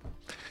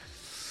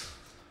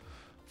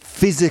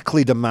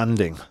physically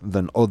demanding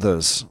than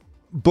others.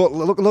 But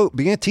look,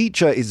 being a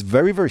teacher is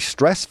very, very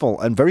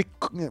stressful and very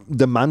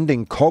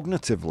demanding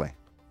cognitively.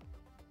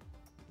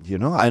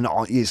 And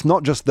it's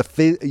not just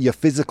your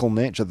physical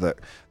nature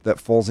that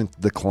falls into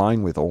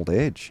decline with old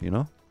age,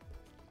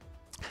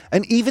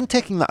 And even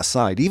taking that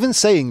aside, even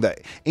saying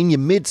that in your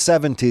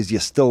mid-70s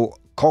you're still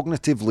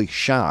cognitively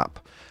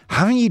sharp,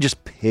 haven't you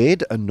just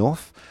paid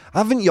enough?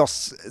 Haven't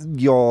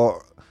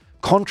your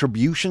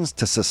contributions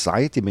to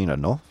society been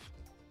enough?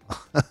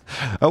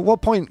 At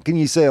what point can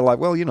you say, like,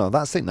 well,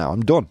 that's it now,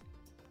 I'm done.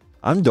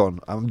 I'm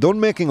done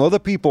making other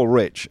people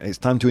rich. It's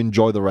time to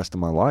enjoy the rest of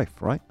my life,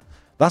 right?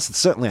 That's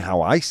certainly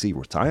how I see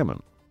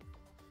retirement.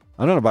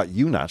 I don't know about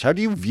you, Natch. How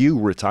do you view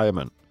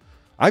retirement?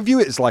 I view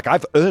it as like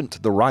I've earned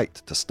the right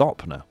to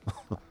stop now.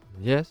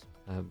 Yes,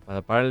 but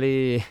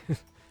apparently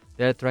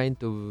they're trying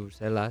to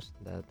sell us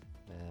that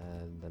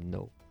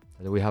no,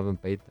 that we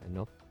haven't paid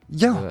enough.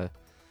 Yeah.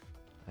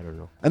 I don't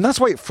know. And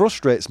that's why it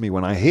frustrates me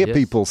when I hear Yes.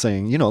 people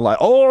saying, you know, like,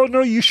 oh,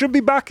 no, you should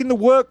be back in the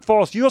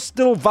workforce. You're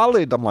still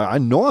valid. I'm like, I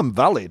know I'm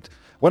valid.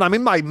 When I'm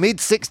in my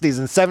mid-60s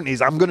and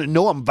 70s, I'm going to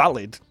know I'm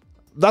valid.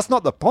 That's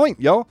not the point,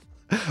 yo.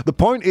 The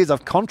point is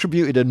I've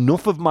contributed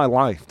enough of my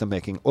life to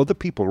making other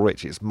people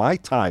rich. It's my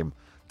time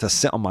to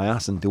sit on my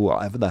ass and do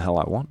whatever the hell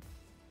I want.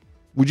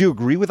 Would you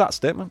agree with that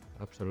statement?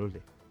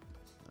 Absolutely.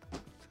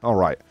 All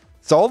right.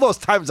 So all those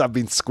times I've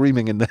been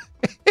screaming in the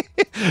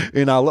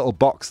in our little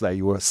box there,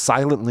 you were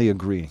silently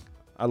agreeing.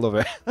 I love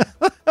it.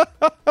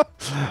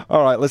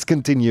 All right, let's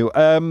continue.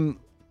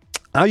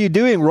 How you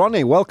doing,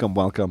 Ronnie?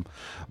 Welcome.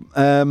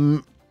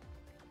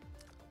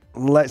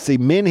 Let's see.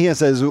 Min here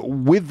says,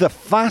 with the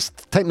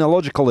fast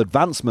technological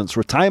advancements,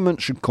 retirement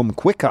should come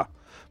quicker.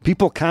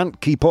 People can't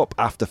keep up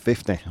after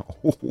 50.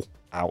 Oh,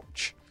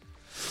 ouch.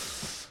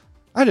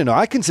 I don't know.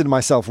 I consider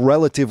myself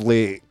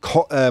relatively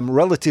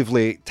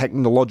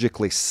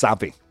technologically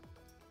savvy,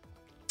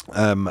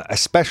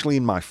 especially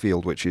in my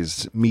field, which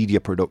is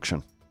media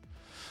production.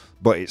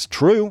 But it's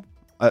true.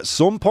 At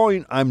some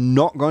point, I'm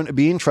not going to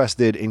be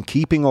interested in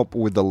keeping up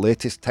with the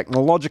latest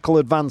technological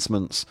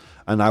advancements,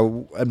 and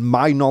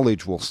my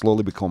knowledge will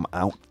slowly become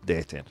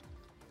outdated.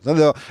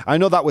 So I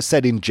know that was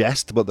said in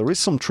jest, but there is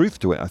some truth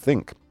to it, I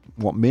think,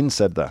 what Min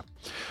said there.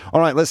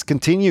 All right, let's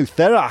continue.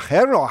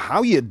 Terajero,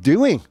 how you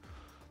doing?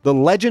 The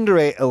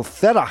legendary El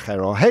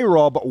Terajero. Hey,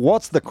 Rob,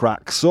 what's the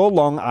crack? So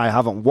long I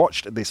haven't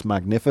watched this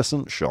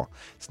magnificent show.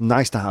 It's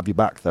nice to have you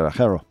back,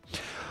 Terajero.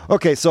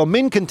 Okay, so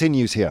Min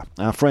continues here,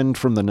 our friend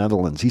from the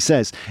Netherlands. He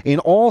says, in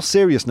all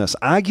seriousness,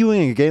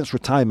 arguing against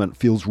retirement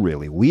feels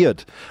really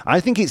weird. I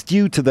think it's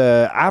due to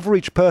the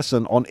average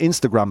person on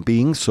Instagram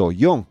being so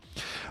young.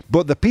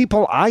 But the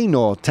people I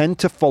know tend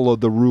to follow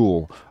the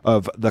rule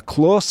of the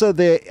closer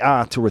they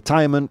are to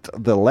retirement,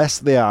 the less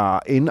they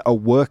are in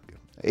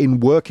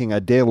working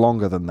a day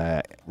longer than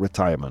their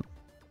retirement.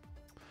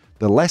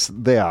 The less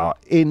they are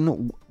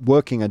in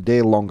working a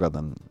day longer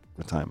than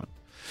retirement.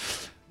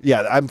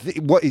 Yeah,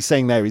 what he's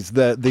saying there is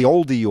the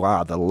older you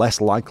are, the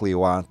less likely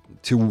you are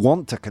to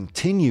want to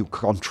continue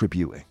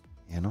contributing,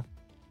 you know?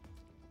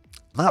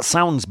 That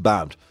sounds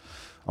bad,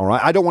 all right?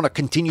 I don't want to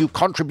continue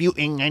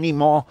contributing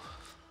anymore.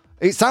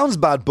 It sounds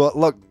bad, but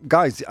look,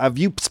 guys, have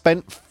you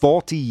spent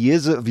 40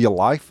 years of your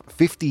life,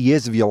 50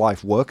 years of your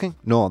life working?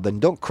 No, then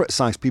don't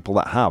criticize people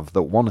that have,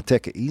 that want to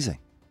take it easy.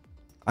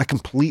 I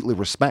completely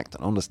respect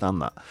and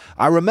understand that.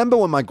 I remember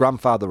when my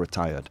grandfather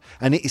retired,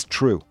 and it is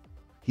true.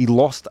 He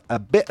lost a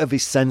bit of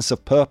his sense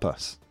of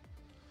purpose.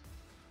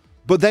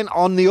 But then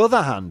on the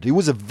other hand, he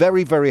was a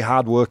very, very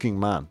hard-working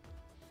man.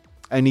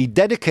 And he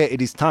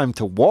dedicated his time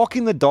to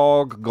walking the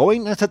dog,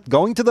 going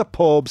to the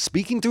pub,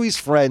 speaking to his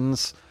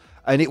friends.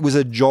 And it was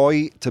a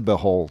joy to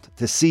behold,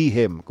 to see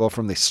him go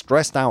from this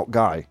stressed out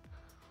guy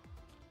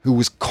who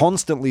was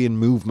constantly in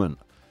movement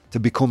to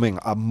becoming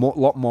a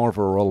lot more of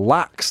a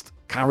relaxed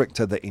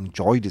character that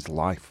enjoyed his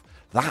life.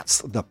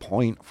 That's the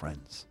point,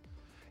 friends.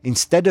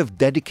 Instead of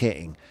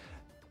dedicating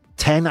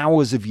 10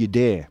 hours of your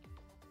day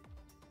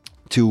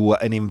to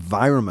an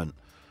environment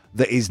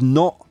that is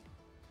not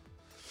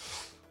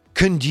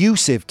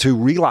conducive to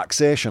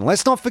relaxation.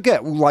 Let's not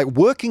forget, like,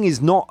 working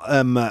is not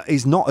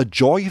a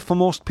joy for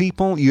most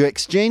people. You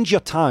exchange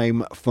your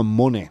time for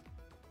money.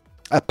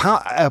 A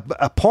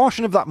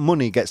portion of that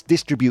money gets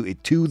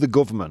distributed to the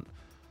government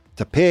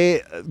to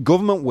pay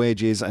government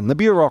wages and the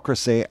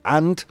bureaucracy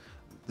and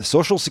the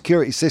social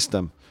security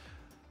system.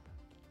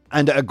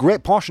 And a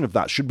great portion of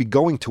that should be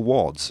going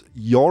towards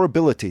your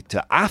ability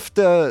to,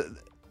 after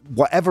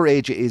whatever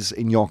age it is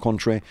in your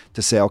country,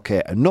 to say,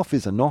 okay, enough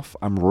is enough.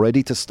 I'm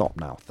ready to stop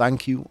now.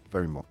 Thank you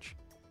very much.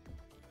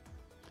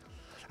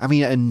 I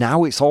mean, and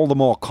now it's all the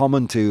more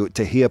common to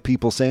hear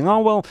people saying, oh,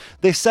 well,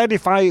 they said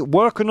if I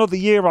work another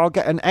year, I'll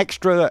get an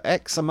extra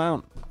X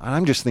amount. And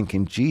I'm just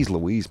thinking, geez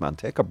Louise, man,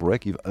 take a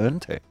break. You've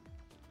earned it.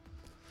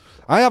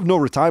 I have no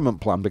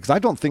retirement plan because I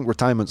don't think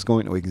retirement's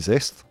going to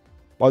exist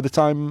by the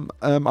time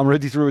I'm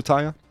ready to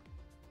retire.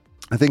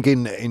 I think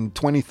in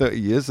 20, 30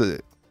 years,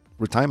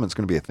 retirement's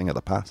going to be a thing of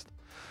the past.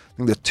 I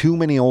think there are too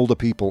many older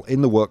people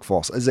in the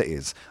workforce as it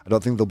is. I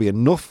don't think there'll be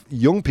enough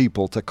young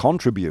people to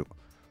contribute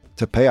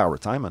to pay our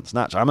retirement.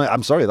 Snatch.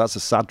 I'm sorry, that's a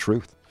sad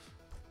truth.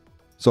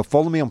 So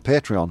follow me on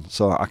Patreon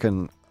so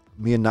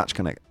me and Natch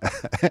can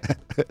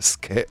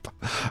escape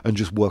and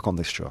just work on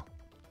this show.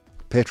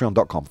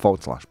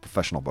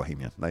 Patreon.com/professional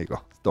bohemian. There you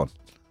go. It's done.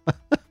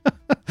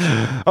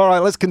 All right,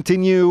 let's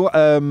continue.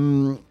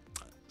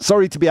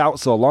 Sorry to be out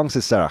so long,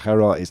 says Sarah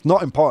Hero. It's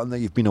not important that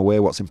you've been away.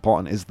 What's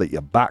important is that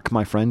you're back,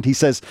 my friend. He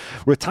says,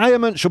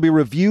 retirement should be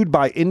reviewed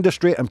by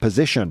industry and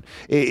position.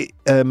 It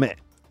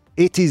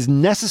is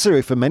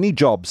necessary for many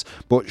jobs,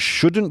 but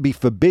shouldn't be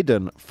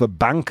forbidden for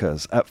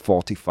bankers at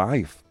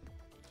 45.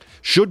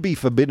 Should be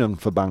forbidden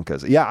for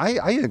bankers. Yeah,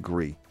 I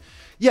agree.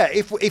 Yeah,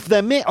 if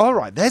they're all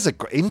right, there's an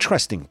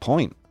interesting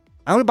point.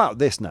 How about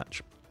this,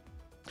 Natch?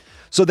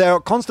 So they're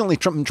constantly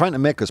trying to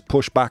make us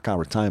push back our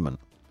retirement.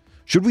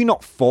 Should we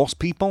not force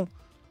people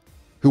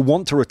who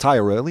want to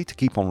retire early to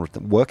keep on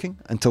working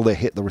until they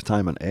hit the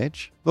retirement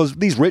age?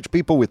 These rich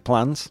people with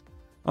plans.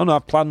 Oh no,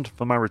 I've planned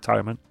for my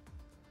retirement.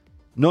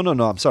 No,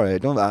 I'm sorry.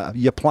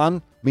 Your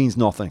plan means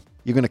nothing.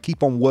 You're going to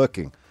keep on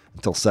working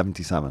until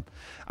 77.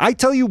 I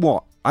tell you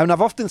what, and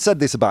I've often said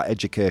this about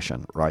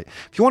education, right?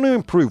 If you want to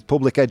improve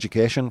public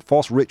education,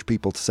 force rich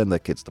people to send their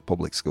kids to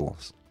public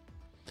schools.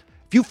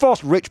 If you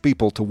force rich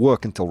people to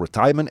work until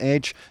retirement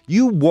age,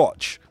 you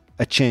watch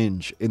a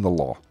change in the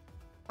law.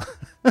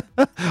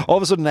 All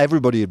of a sudden,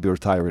 everybody would be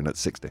retiring at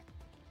 60.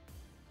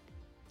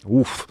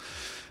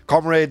 Oof.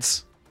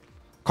 Comrades,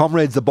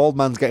 the bald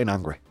man's getting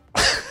angry.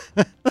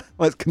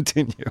 Let's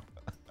continue.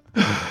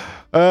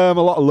 A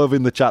lot of love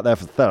in the chat there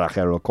for Therak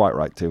Hero, quite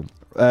right too.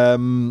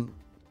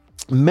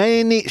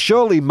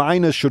 Surely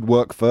miners should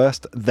work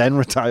first, then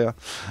retire.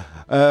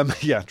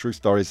 Yeah, true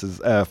story says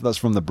that's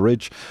from The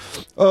Bridge.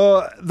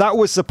 That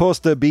was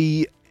supposed to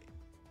be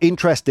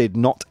interested,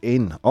 not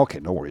in. Okay,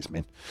 no worries,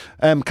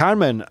 man.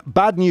 Carmen,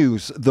 bad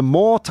news. The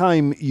more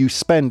time you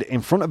spend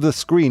in front of the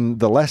screen,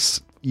 the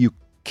less you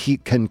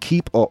can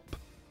keep up.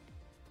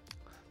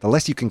 The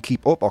less you can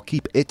keep up or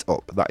keep it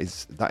up. That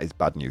is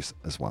bad news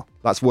as well.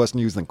 That's worse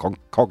news than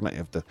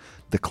cognitive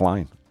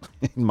decline,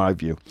 in my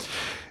view.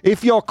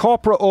 If your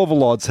corporate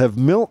overlords have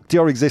milked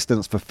your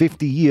existence for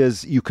 50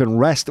 years, you can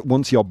rest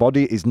once your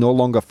body is no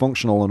longer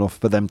functional enough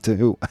for them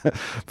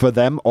for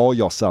them or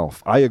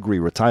yourself. I agree.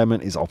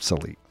 Retirement is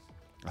obsolete.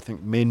 I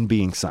think Min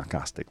being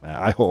sarcastic there.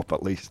 I hope,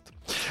 at least.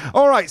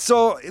 All right,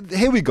 so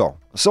here we go.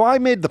 So I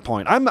made the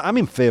point. I'm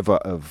in favor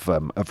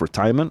of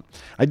retirement.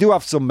 I do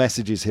have some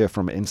messages here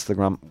from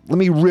Instagram. Let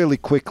me really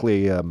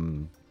quickly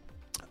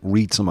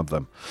read some of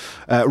them.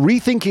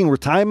 Rethinking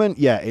retirement,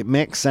 yeah, it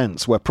makes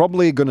sense. We're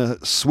probably going to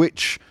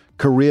switch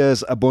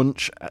careers a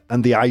bunch,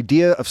 and the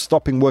idea of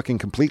stopping working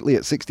completely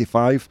at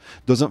 65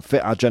 doesn't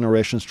fit our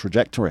generation's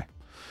trajectory.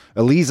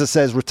 Eliza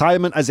says,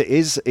 retirement as it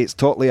is, it's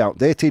totally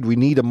outdated. We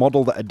need a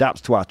model that adapts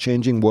to our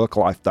changing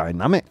work-life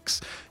dynamics.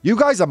 You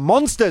guys are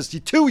monsters.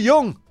 You're too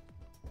young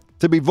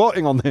to be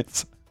voting on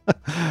this.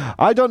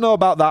 I don't know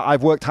about that.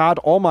 I've worked hard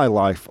all my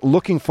life.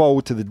 Looking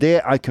forward to the day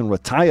I can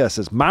retire,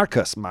 says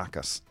Marcus.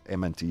 Marcus,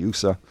 amen to you,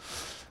 sir.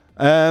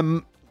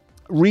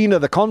 Rena,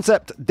 the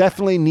concept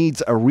definitely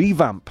needs a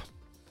revamp.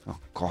 Oh,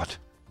 God,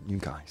 you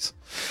guys.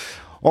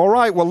 All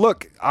right, well,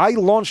 look, I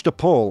launched a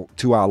poll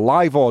to our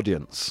live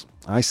audience.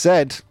 I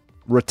said,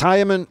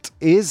 retirement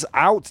is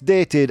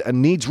outdated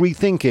and needs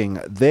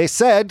rethinking. They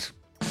said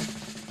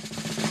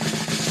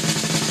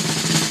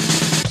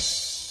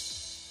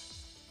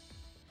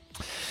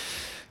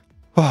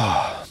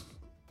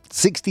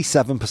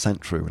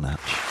 67% true, Natch.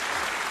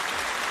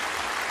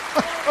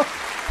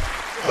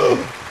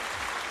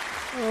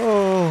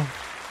 Oh.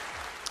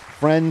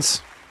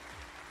 Friends.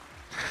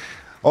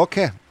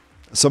 Okay,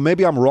 so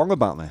maybe I'm wrong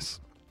about this.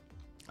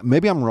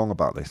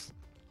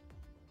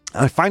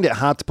 I find it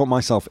hard to put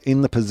myself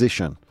in the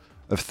position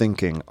of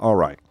thinking, all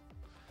right.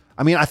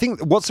 I mean, I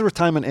think, what's the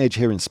retirement age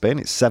here in Spain?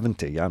 It's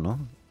 70, yeah, no?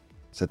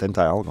 70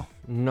 algo.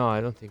 No,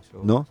 I don't think so.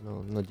 No?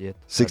 No, not yet.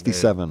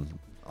 67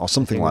 or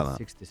something like that.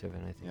 67,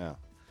 I think. Yeah.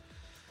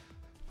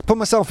 Put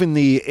myself in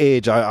the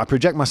age, I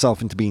project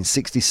myself into being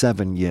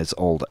 67 years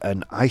old,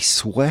 and I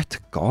swear to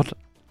God,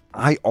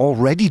 I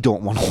already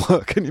don't want to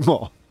work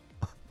anymore.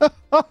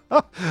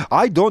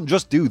 I don't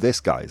just do this,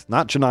 guys.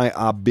 Natch and I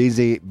are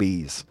busy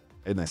bees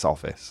in this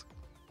office,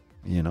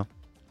 you know.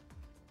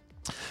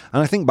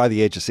 And I think by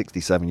the age of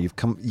 67,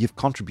 you've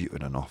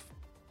contributed enough.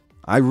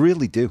 I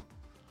really do.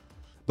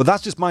 But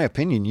that's just my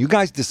opinion. You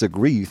guys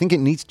disagree. You think it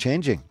needs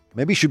changing.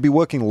 Maybe it should be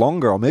working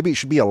longer, or maybe it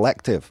should be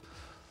elective.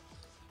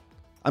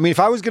 I mean, if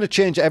I was going to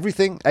change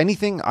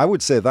anything, I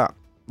would say that.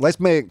 Let's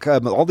make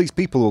all these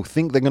people who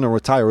think they're going to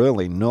retire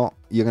early, no,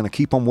 you're going to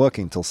keep on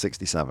working till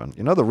 67.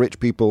 You know, the rich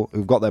people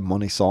who've got their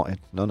money sorted?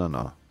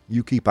 No.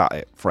 You keep at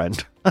it,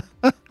 friend.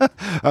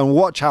 And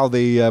watch how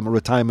the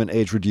retirement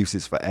age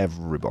reduces for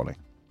everybody.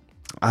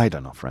 I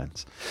don't know,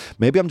 friends.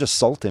 Maybe I'm just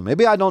salty.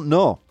 Maybe I don't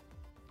know.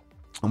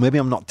 Or maybe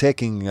I'm not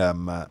taking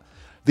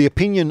the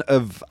opinion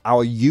of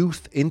our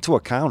youth into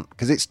account,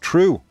 because it's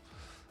true.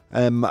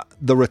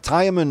 The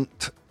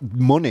retirement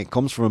money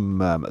comes from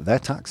their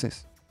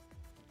taxes,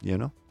 you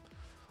know?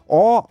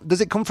 Or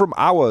does it come from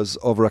ours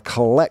over a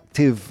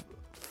collective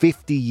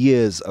 50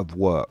 years of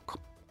work?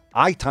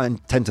 I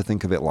tend to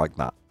think of it like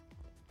that.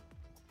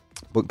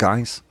 But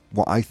guys,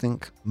 what I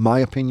think, my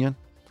opinion,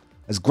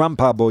 as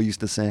Grandpa Boy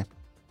used to say,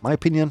 my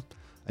opinion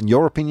and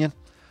your opinion,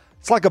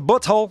 it's like a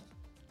butthole.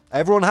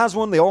 Everyone has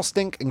one. They all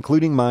stink,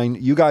 including mine.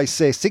 You guys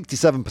say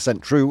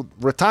 67% true.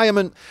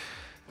 Retirement,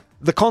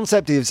 the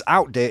concept is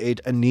outdated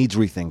and needs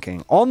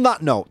rethinking. On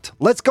that note,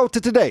 let's go to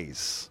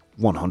today's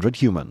 100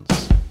 Humans.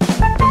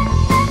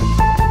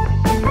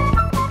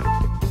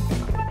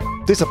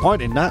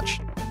 Disappointing, Natch.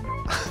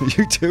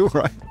 You too,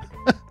 right?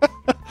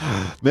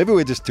 Maybe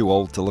we're just too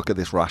old to look at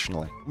this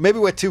rationally. Maybe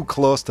we're too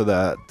close to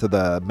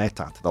the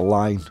meta, to the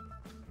line,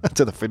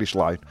 to the finish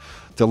line,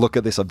 to look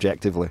at this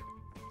objectively.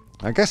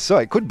 I guess so.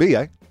 It could be,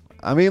 eh?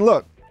 I mean,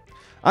 look,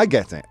 I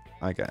get it.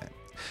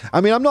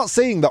 I mean, I'm not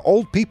saying that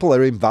old people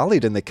are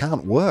invalid and they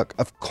can't work.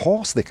 Of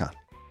course they can.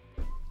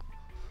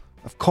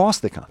 Of course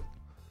they can.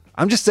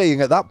 I'm just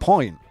saying at that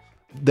point,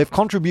 they've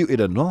contributed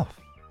enough.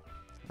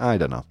 I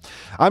don't know.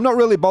 I'm not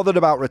really bothered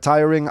about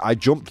retiring. I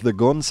jumped the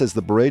gun, says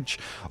the bridge.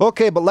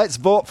 Okay, but let's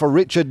vote for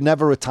Richard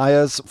Never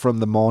Retires from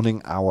the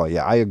morning hour.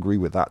 Yeah, I agree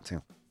with that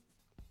too.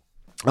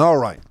 All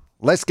right.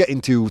 Let's get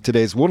into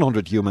today's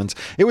 100 humans.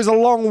 It was a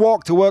long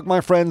walk to work,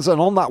 my friends,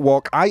 and on that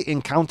walk, I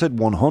encountered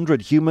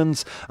 100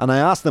 humans, and I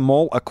asked them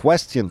all a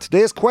question.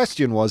 Today's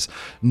question was,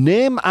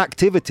 name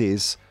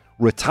activities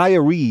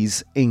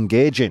retirees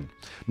engage in.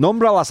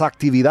 Nombra las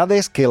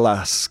actividades que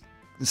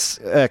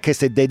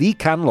se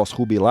dedican los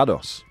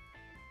jubilados.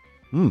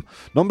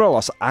 Nombra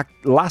las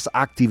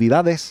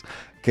actividades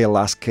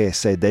que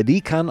se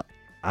dedican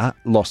a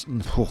los...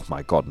 Oh,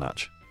 my God,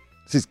 Natch.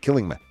 This is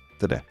killing me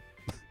today.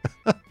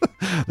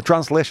 The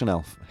translation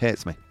elf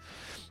hates me.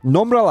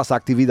 Nombra las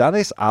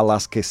actividades a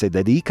las que se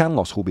dedican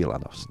los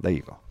jubilados. There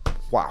you go.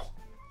 Wow.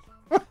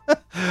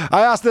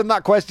 I asked them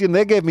that question.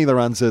 They gave me their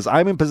answers.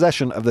 I'm in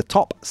possession of the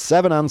top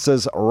 7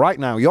 answers right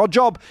now. Your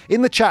job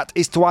in the chat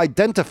is to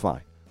identify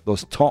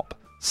those top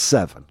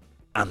 7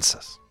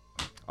 answers.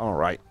 All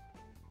right.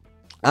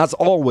 As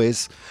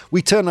always,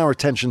 we turn our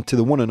attention to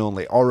the one and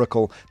only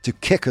Oracle to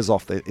kick us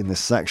off in this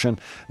section.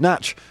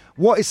 Natch,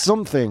 what's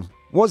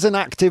an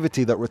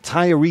activity that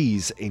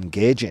retirees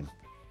engage in?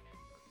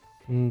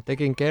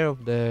 Taking care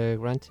of the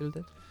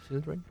grandchildren.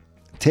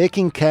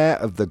 Taking care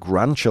of the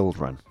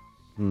grandchildren.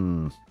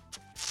 You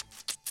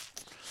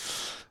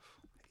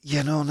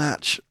know,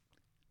 Natch,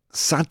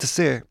 sad to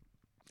say,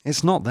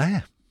 it's not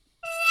there.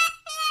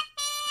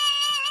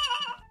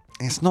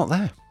 It's not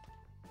there.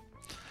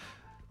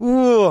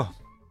 Ooh.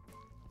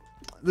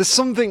 There's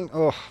something...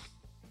 Oh.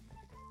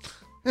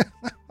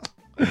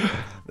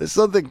 There's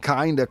something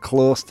kind of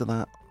close to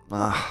that.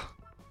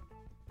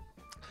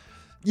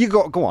 You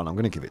go on, I'm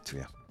going to give it to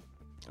you.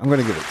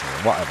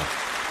 Whatever.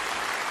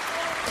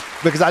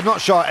 Because I'm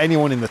not sure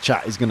anyone in the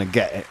chat is going to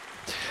get it.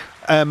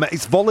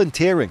 It's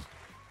volunteering.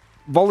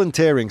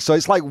 So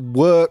it's like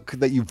work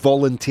that you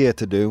volunteer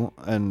to do.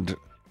 And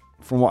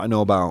from what I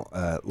know about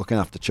looking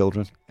after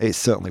children, it's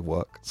certainly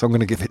work. So I'm going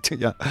to give it to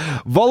you.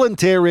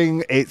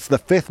 Volunteering, it's the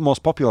 5th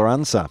most popular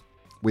answer,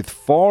 with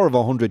 4 of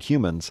 100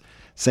 humans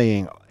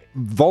saying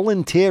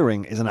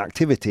volunteering is an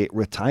activity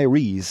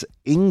retirees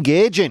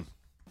engage in.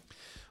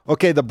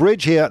 Okay, the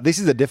bridge here, this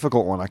is a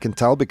difficult one, I can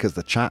tell, because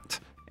the chat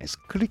is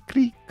click.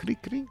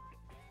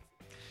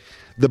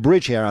 The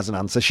bridge here has an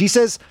answer. She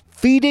says,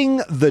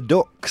 feeding the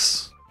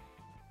ducks.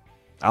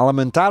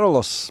 Alimentar a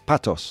los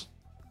patos.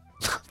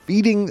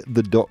 Feeding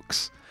the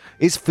ducks.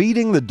 Is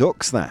feeding the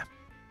ducks there?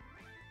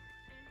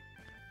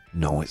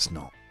 No, it's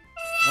not.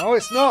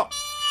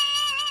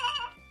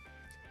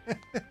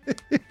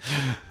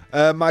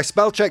 My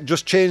spell check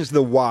just changed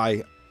the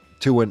Y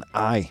to an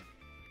I.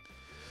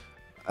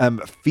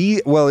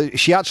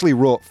 She actually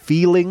wrote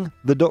feeling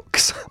the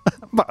ducks,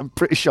 but I'm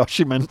pretty sure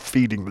she meant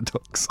feeding the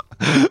ducks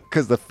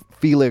because the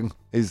feeling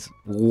is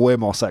way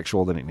more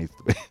sexual than it needs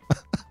to be.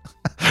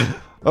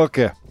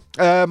 Okay.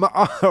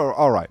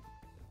 All right.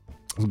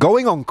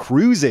 Going on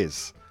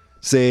cruises,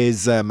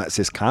 says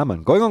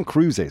Carmen. Going on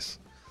cruises.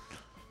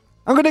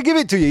 I'm going to give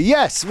it to you.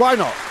 Yes, why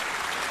not?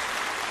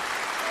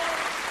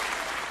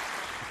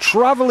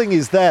 Traveling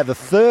is there, the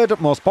 3rd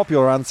most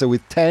popular answer,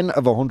 with 10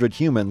 of 100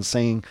 humans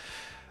saying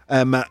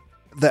that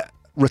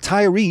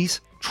retirees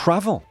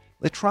travel.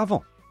 They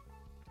travel.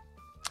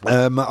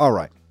 All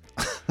right.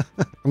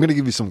 I'm going to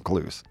give you some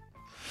clues.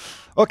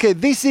 Okay,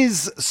 this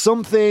is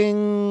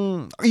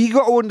something... You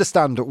got to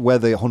understand where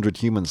the 100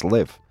 humans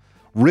live.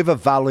 River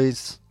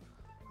valleys,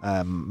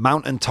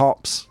 mountain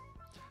tops.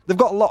 They've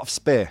got a lot of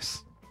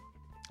space,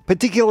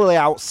 particularly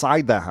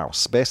outside their house,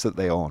 space that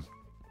they own.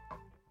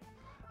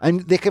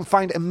 And they can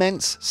find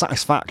immense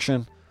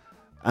satisfaction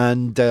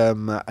and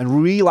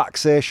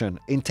relaxation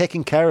in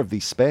taking care of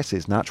these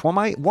spaces. Natch, what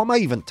am I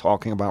even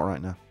talking about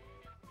right now?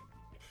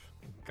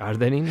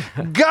 Gardening.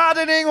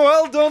 Gardening,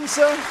 well done,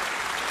 sir.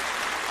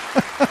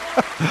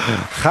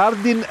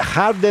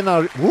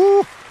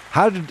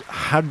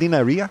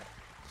 Jardineria.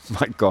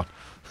 My God.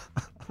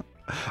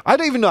 I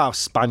don't even know how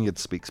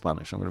Spaniards speak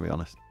Spanish, I'm going to be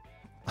honest.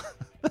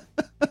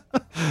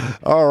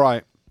 All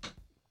right.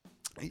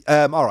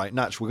 All right,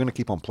 Natch, we're going to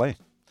keep on playing.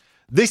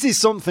 This is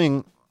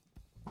something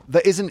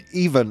that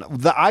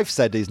that I've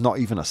said is not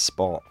even a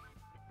sport.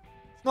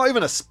 It's not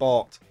even a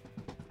sport.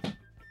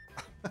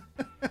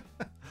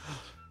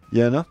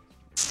 You know?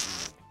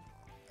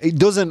 It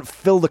doesn't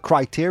fill the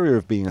criteria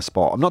of being a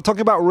sport. I'm not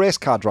talking about race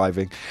car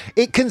driving.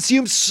 It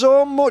consumes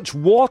so much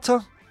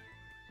water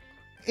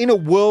in a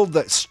world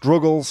that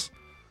struggles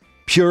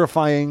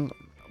purifying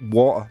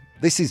water.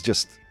 This is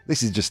just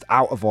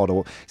out of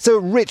order. It's a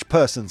rich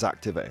person's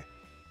activity.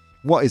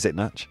 What is it,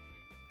 Natch?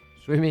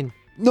 Swimming.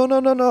 No.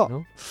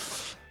 No?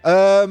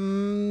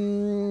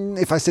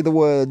 If I say the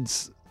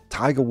words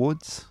Tiger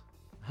Woods.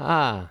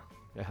 Yeah,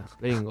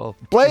 playing golf.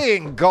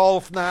 Playing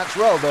golf, Natch.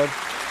 Well done.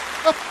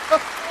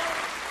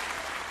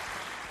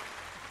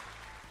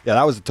 Yeah,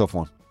 that was a tough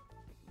one.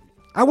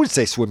 I would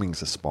say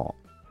swimming's a sport.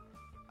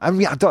 I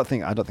mean, I don't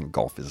think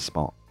golf is a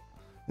sport.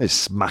 It's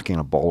smacking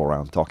a ball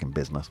around, talking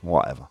business,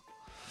 whatever.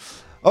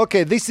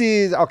 Okay,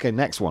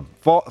 next one.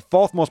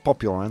 Fourth most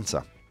popular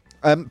answer.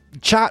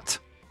 Chat,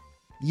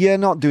 you're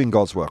not doing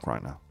God's work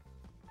right now.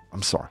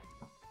 I'm sorry.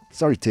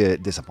 Sorry to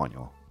disappoint you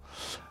all.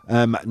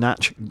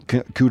 Natch,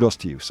 kudos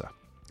to you, sir.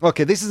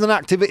 Okay, this is an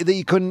activity that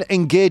you can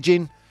engage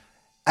in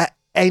at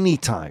any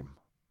time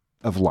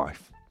of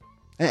life.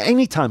 At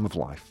any time of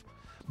life.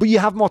 But you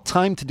have more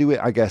time to do it,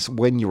 I guess,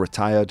 when you're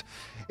retired.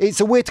 It's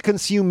a way to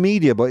consume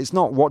media, but it's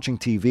not watching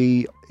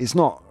TV. It's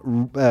not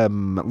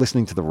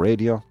listening to the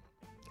radio.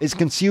 It's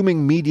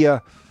consuming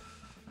media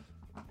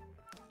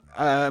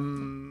that's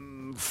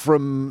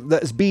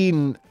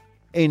been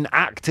in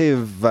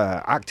active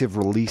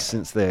release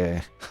since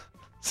the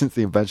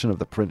invention of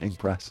the printing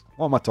press.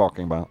 What am I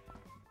talking about?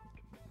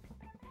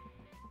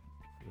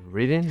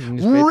 Reading?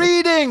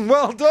 Reading!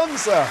 Well done,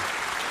 sir.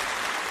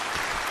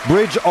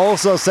 Bridge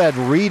also said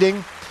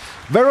reading.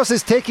 Veros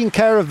is taking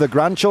care of the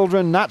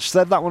grandchildren. Natch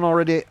said that one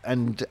already,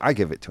 and I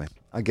gave it to him.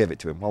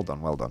 Well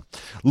done, well done.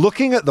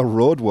 Looking at the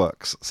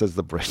roadworks, says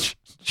the Bridge.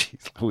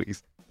 Jeez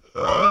Louise.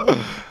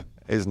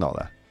 It's not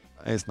there.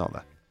 It's not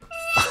there.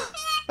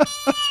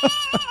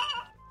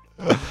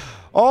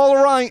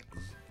 All right.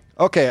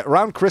 Okay,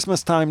 around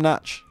Christmas time,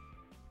 Natch,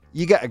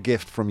 you get a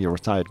gift from your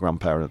retired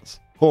grandparents.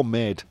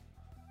 Homemade.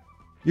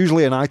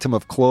 Usually an item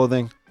of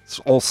clothing. It's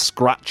all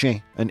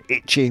scratchy and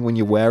itchy when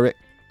you wear it.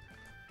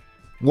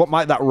 What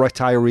might that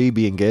retiree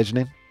be engaged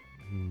in?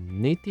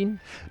 Knitting?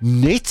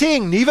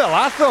 Knitting!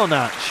 Nivelazo,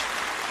 Natch!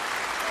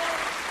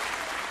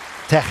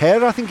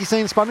 Tejer, I think you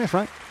say in Spanish,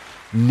 right?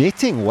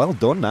 Knitting, well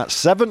done, Natch.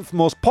 Seventh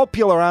most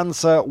popular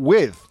answer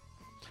with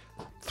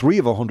 3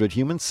 of 100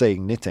 humans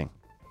saying knitting.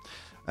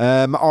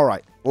 All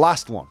right,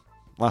 last one.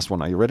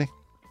 Are you ready?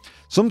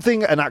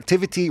 An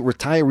activity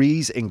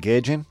retirees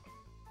engage in.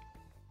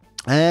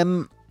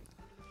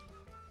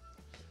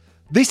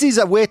 This is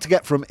a way to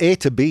get from A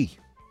to B.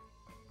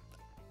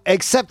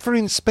 Except for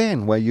in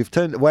Spain,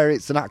 where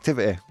it's an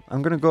activity.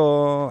 I'm going to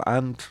go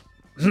and...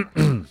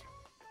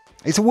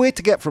 It's a way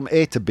to get from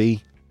A to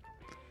B.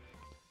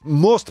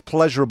 Most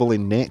pleasurable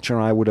in nature,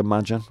 I would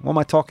imagine. What am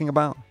I talking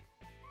about?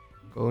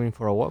 Going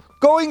for a walk.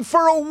 Going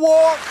for a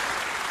walk!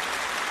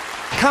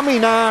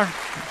 Caminar.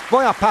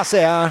 Voy a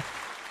pasear.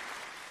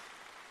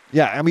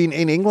 Yeah, I mean,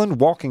 in England,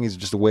 walking is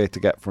just a way to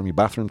get from your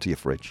bathroom to your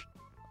fridge.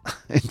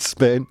 In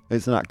Spain,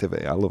 it's an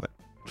activity. I love it.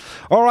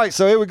 All right,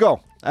 so here we go.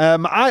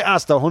 I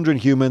asked 100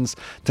 humans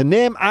to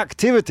name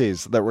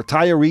activities that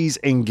retirees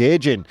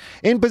engage in.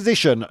 In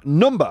position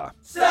number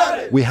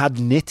 7, we had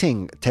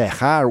knitting,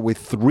 tejar, with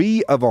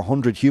 3 of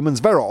 100 humans.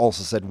 Vera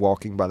also said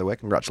walking, by the way.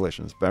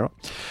 Congratulations, Vera.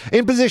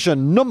 In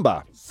position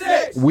number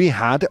 6, we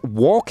had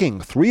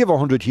walking. 3 of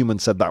 100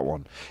 humans said that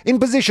one. In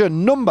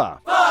position number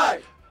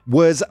 5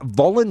 was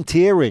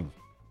volunteering.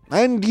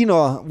 And, you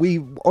know,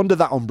 we under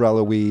that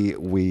umbrella,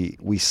 we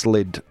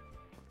slid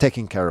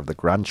taking care of the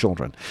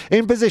grandchildren.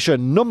 In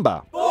position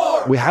number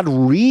 4, we had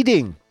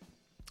reading.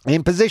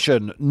 In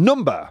position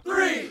number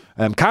 3,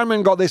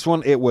 Carmen got this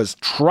one. It was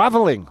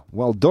traveling.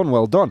 Well done,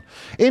 well done.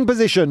 In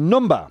position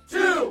number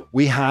 2,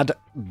 we had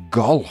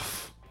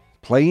golf.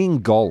 Playing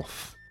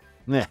golf.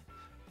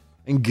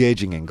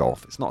 Engaging in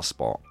golf. It's not a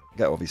sport.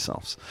 Get over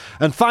yourselves.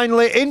 And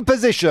finally, in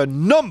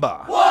position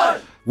number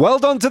 1, well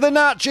done to the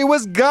Natch. It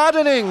was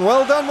gardening.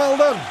 Well done, well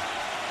done.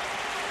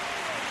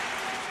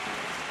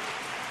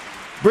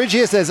 Bridge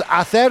here says,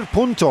 hacer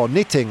punto,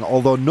 knitting,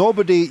 although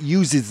nobody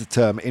uses the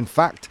term. In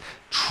fact,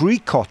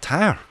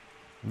 tricotar.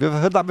 Have you ever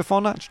heard that before,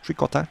 Natch?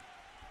 Tricotar.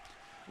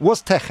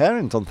 What's tejer,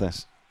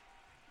 entonces?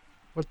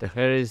 Well,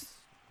 tejer is,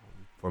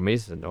 for me,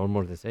 it's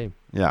almost the same.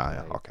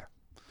 Yeah, okay.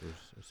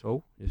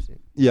 So, you see.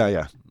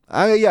 Yeah.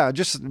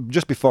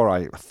 Just before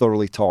I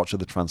thoroughly torture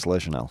the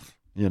translation elf.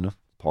 You know,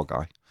 poor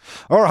guy.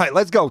 All right,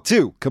 let's go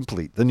to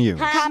Complete the News.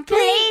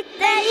 Complete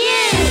the news.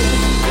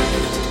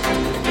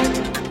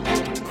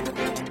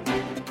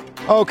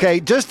 Okay,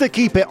 just to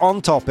keep it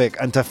on topic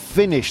and to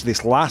finish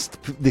this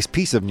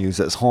piece of news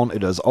that's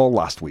haunted us all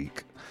last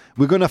week,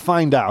 we're going to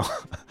find out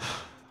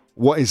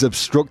what is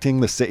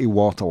obstructing the city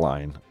water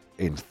line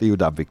in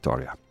Ciudad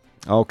Victoria.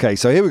 Okay,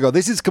 so here we go.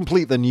 This is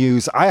Complete the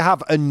News. I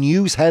have a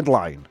news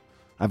headline.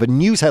 But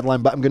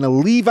I'm going to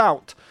leave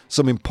out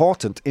some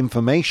important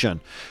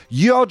information.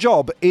 Your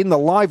job in the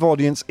live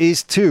audience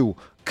is to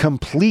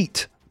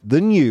complete the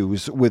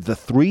news with the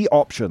 3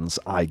 options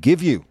I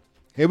give you.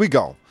 Here we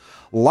go.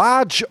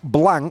 Large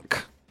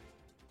blank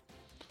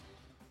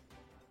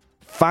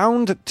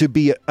found to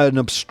be an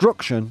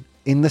obstruction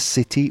in the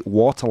city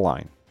water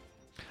line.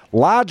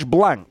 Large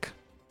blank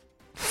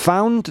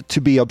found to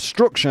be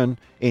obstruction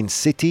in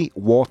city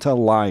water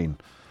line.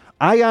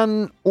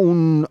 Hayan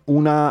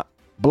una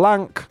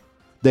blank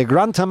de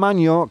gran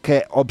tamaño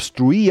que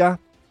obstruía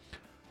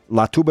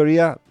la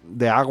tubería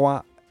de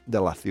agua de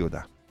la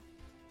ciudad.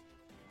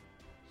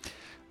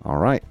 All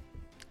right.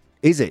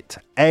 Is it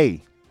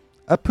A,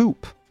 a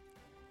poop?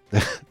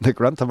 The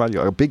gran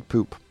tamaño, a big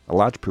poop, a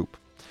large poop.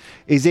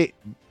 Is it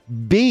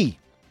B,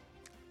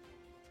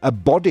 a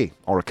body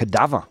or a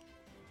cadaver?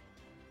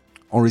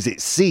 Or is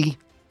it C,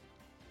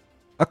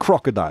 a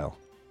crocodile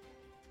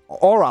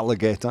or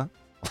alligator?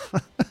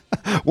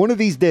 One of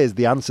these days,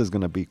 the answer is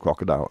going to be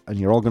crocodile, and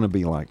you're all going to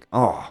be like,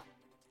 oh,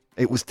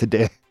 it was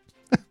today.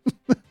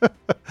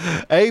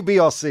 A, B,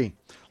 or C?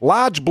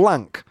 Large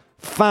blank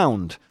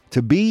found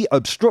to be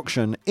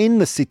obstruction in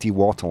the city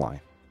waterline.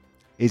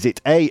 Is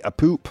it A, a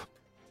poop?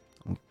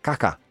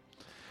 Caca.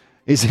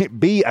 Is it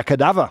B, a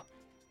cadaver?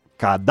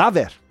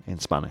 Cadaver in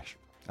Spanish.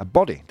 A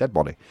body, dead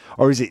body.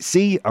 Or is it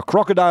C, a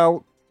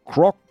crocodile?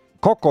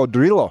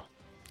 Cocodrilo.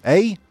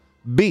 A,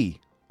 B,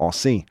 or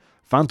C?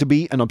 Found to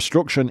be an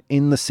obstruction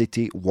in the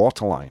city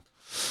waterline.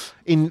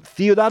 In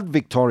Ciudad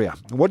Victoria,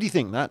 what do you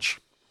think,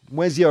 Natch?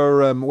 Where's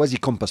your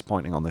compass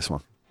pointing on this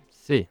one?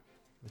 See,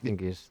 I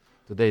think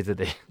today's the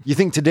day. You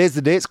think today's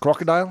the day it's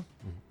crocodile?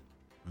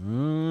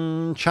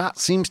 Chat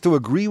seems to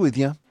agree with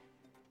you.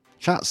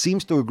 Chat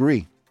seems to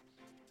agree.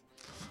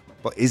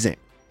 But is it?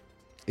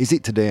 Is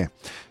it today?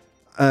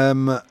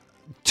 To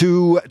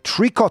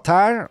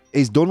tricotar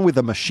is done with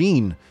a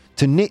machine.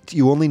 To knit,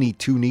 you only need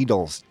 2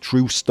 needles.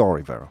 True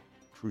story, Vero.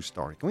 True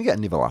story. Can we get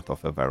a nivelazo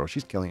for Vero?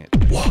 She's killing it.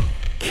 Wow,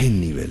 che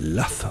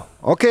nivelazo.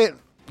 Okay,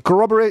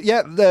 corroborate.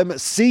 Yeah,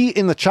 C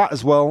in the chat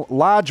as well.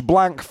 Large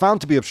blank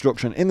found to be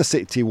obstruction in the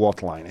city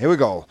waterline. Here we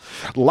go.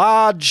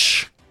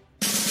 Large.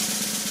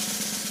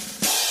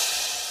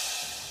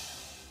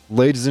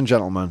 Ladies and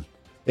gentlemen,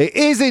 it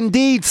is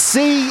indeed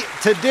C.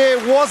 Today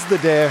was the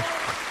day.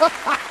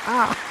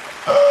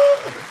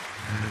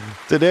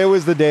 Today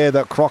was the day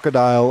that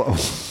crocodile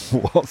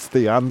was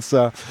the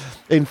answer.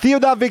 In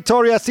Ciudad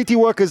Victoria, city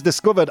workers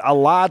discovered a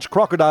large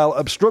crocodile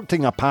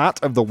obstructing a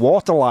part of the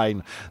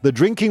waterline. The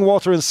Drinking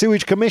Water and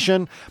Sewage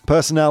Commission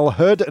personnel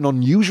heard an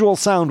unusual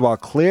sound while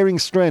clearing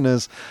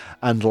strainers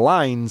and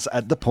lines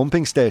at the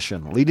pumping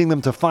station, leading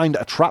them to find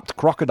a trapped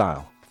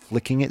crocodile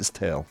flicking its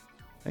tail.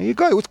 There you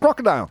go, it was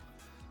crocodile.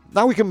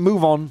 Now we can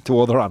move on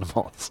to other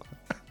animals.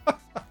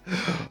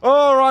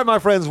 All right, my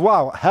friends.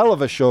 Wow, hell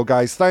of a show,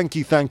 guys. Thank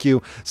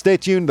you. Stay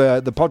tuned.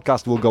 The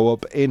podcast will go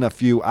up in a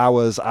few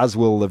hours, as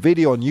will the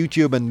video on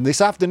YouTube. And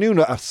this afternoon,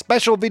 a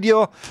special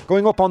video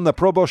going up on the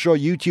Probo Show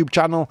YouTube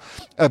channel.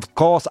 Of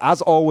course,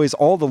 as always,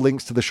 all the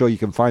links to the show, you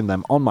can find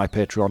them on my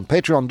Patreon,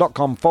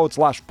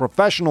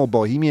 patreon.com/professional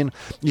bohemian.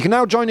 You can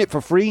now join it for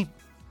free,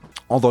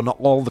 although not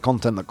all the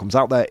content that comes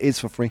out there is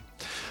for free.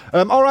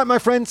 All right, my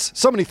friends,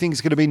 so many things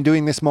you could have been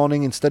doing this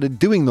morning. Instead of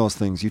doing those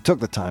things, you took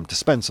the time to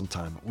spend some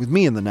time with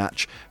me and the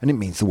Natch, and it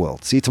means the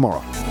world. See you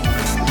tomorrow.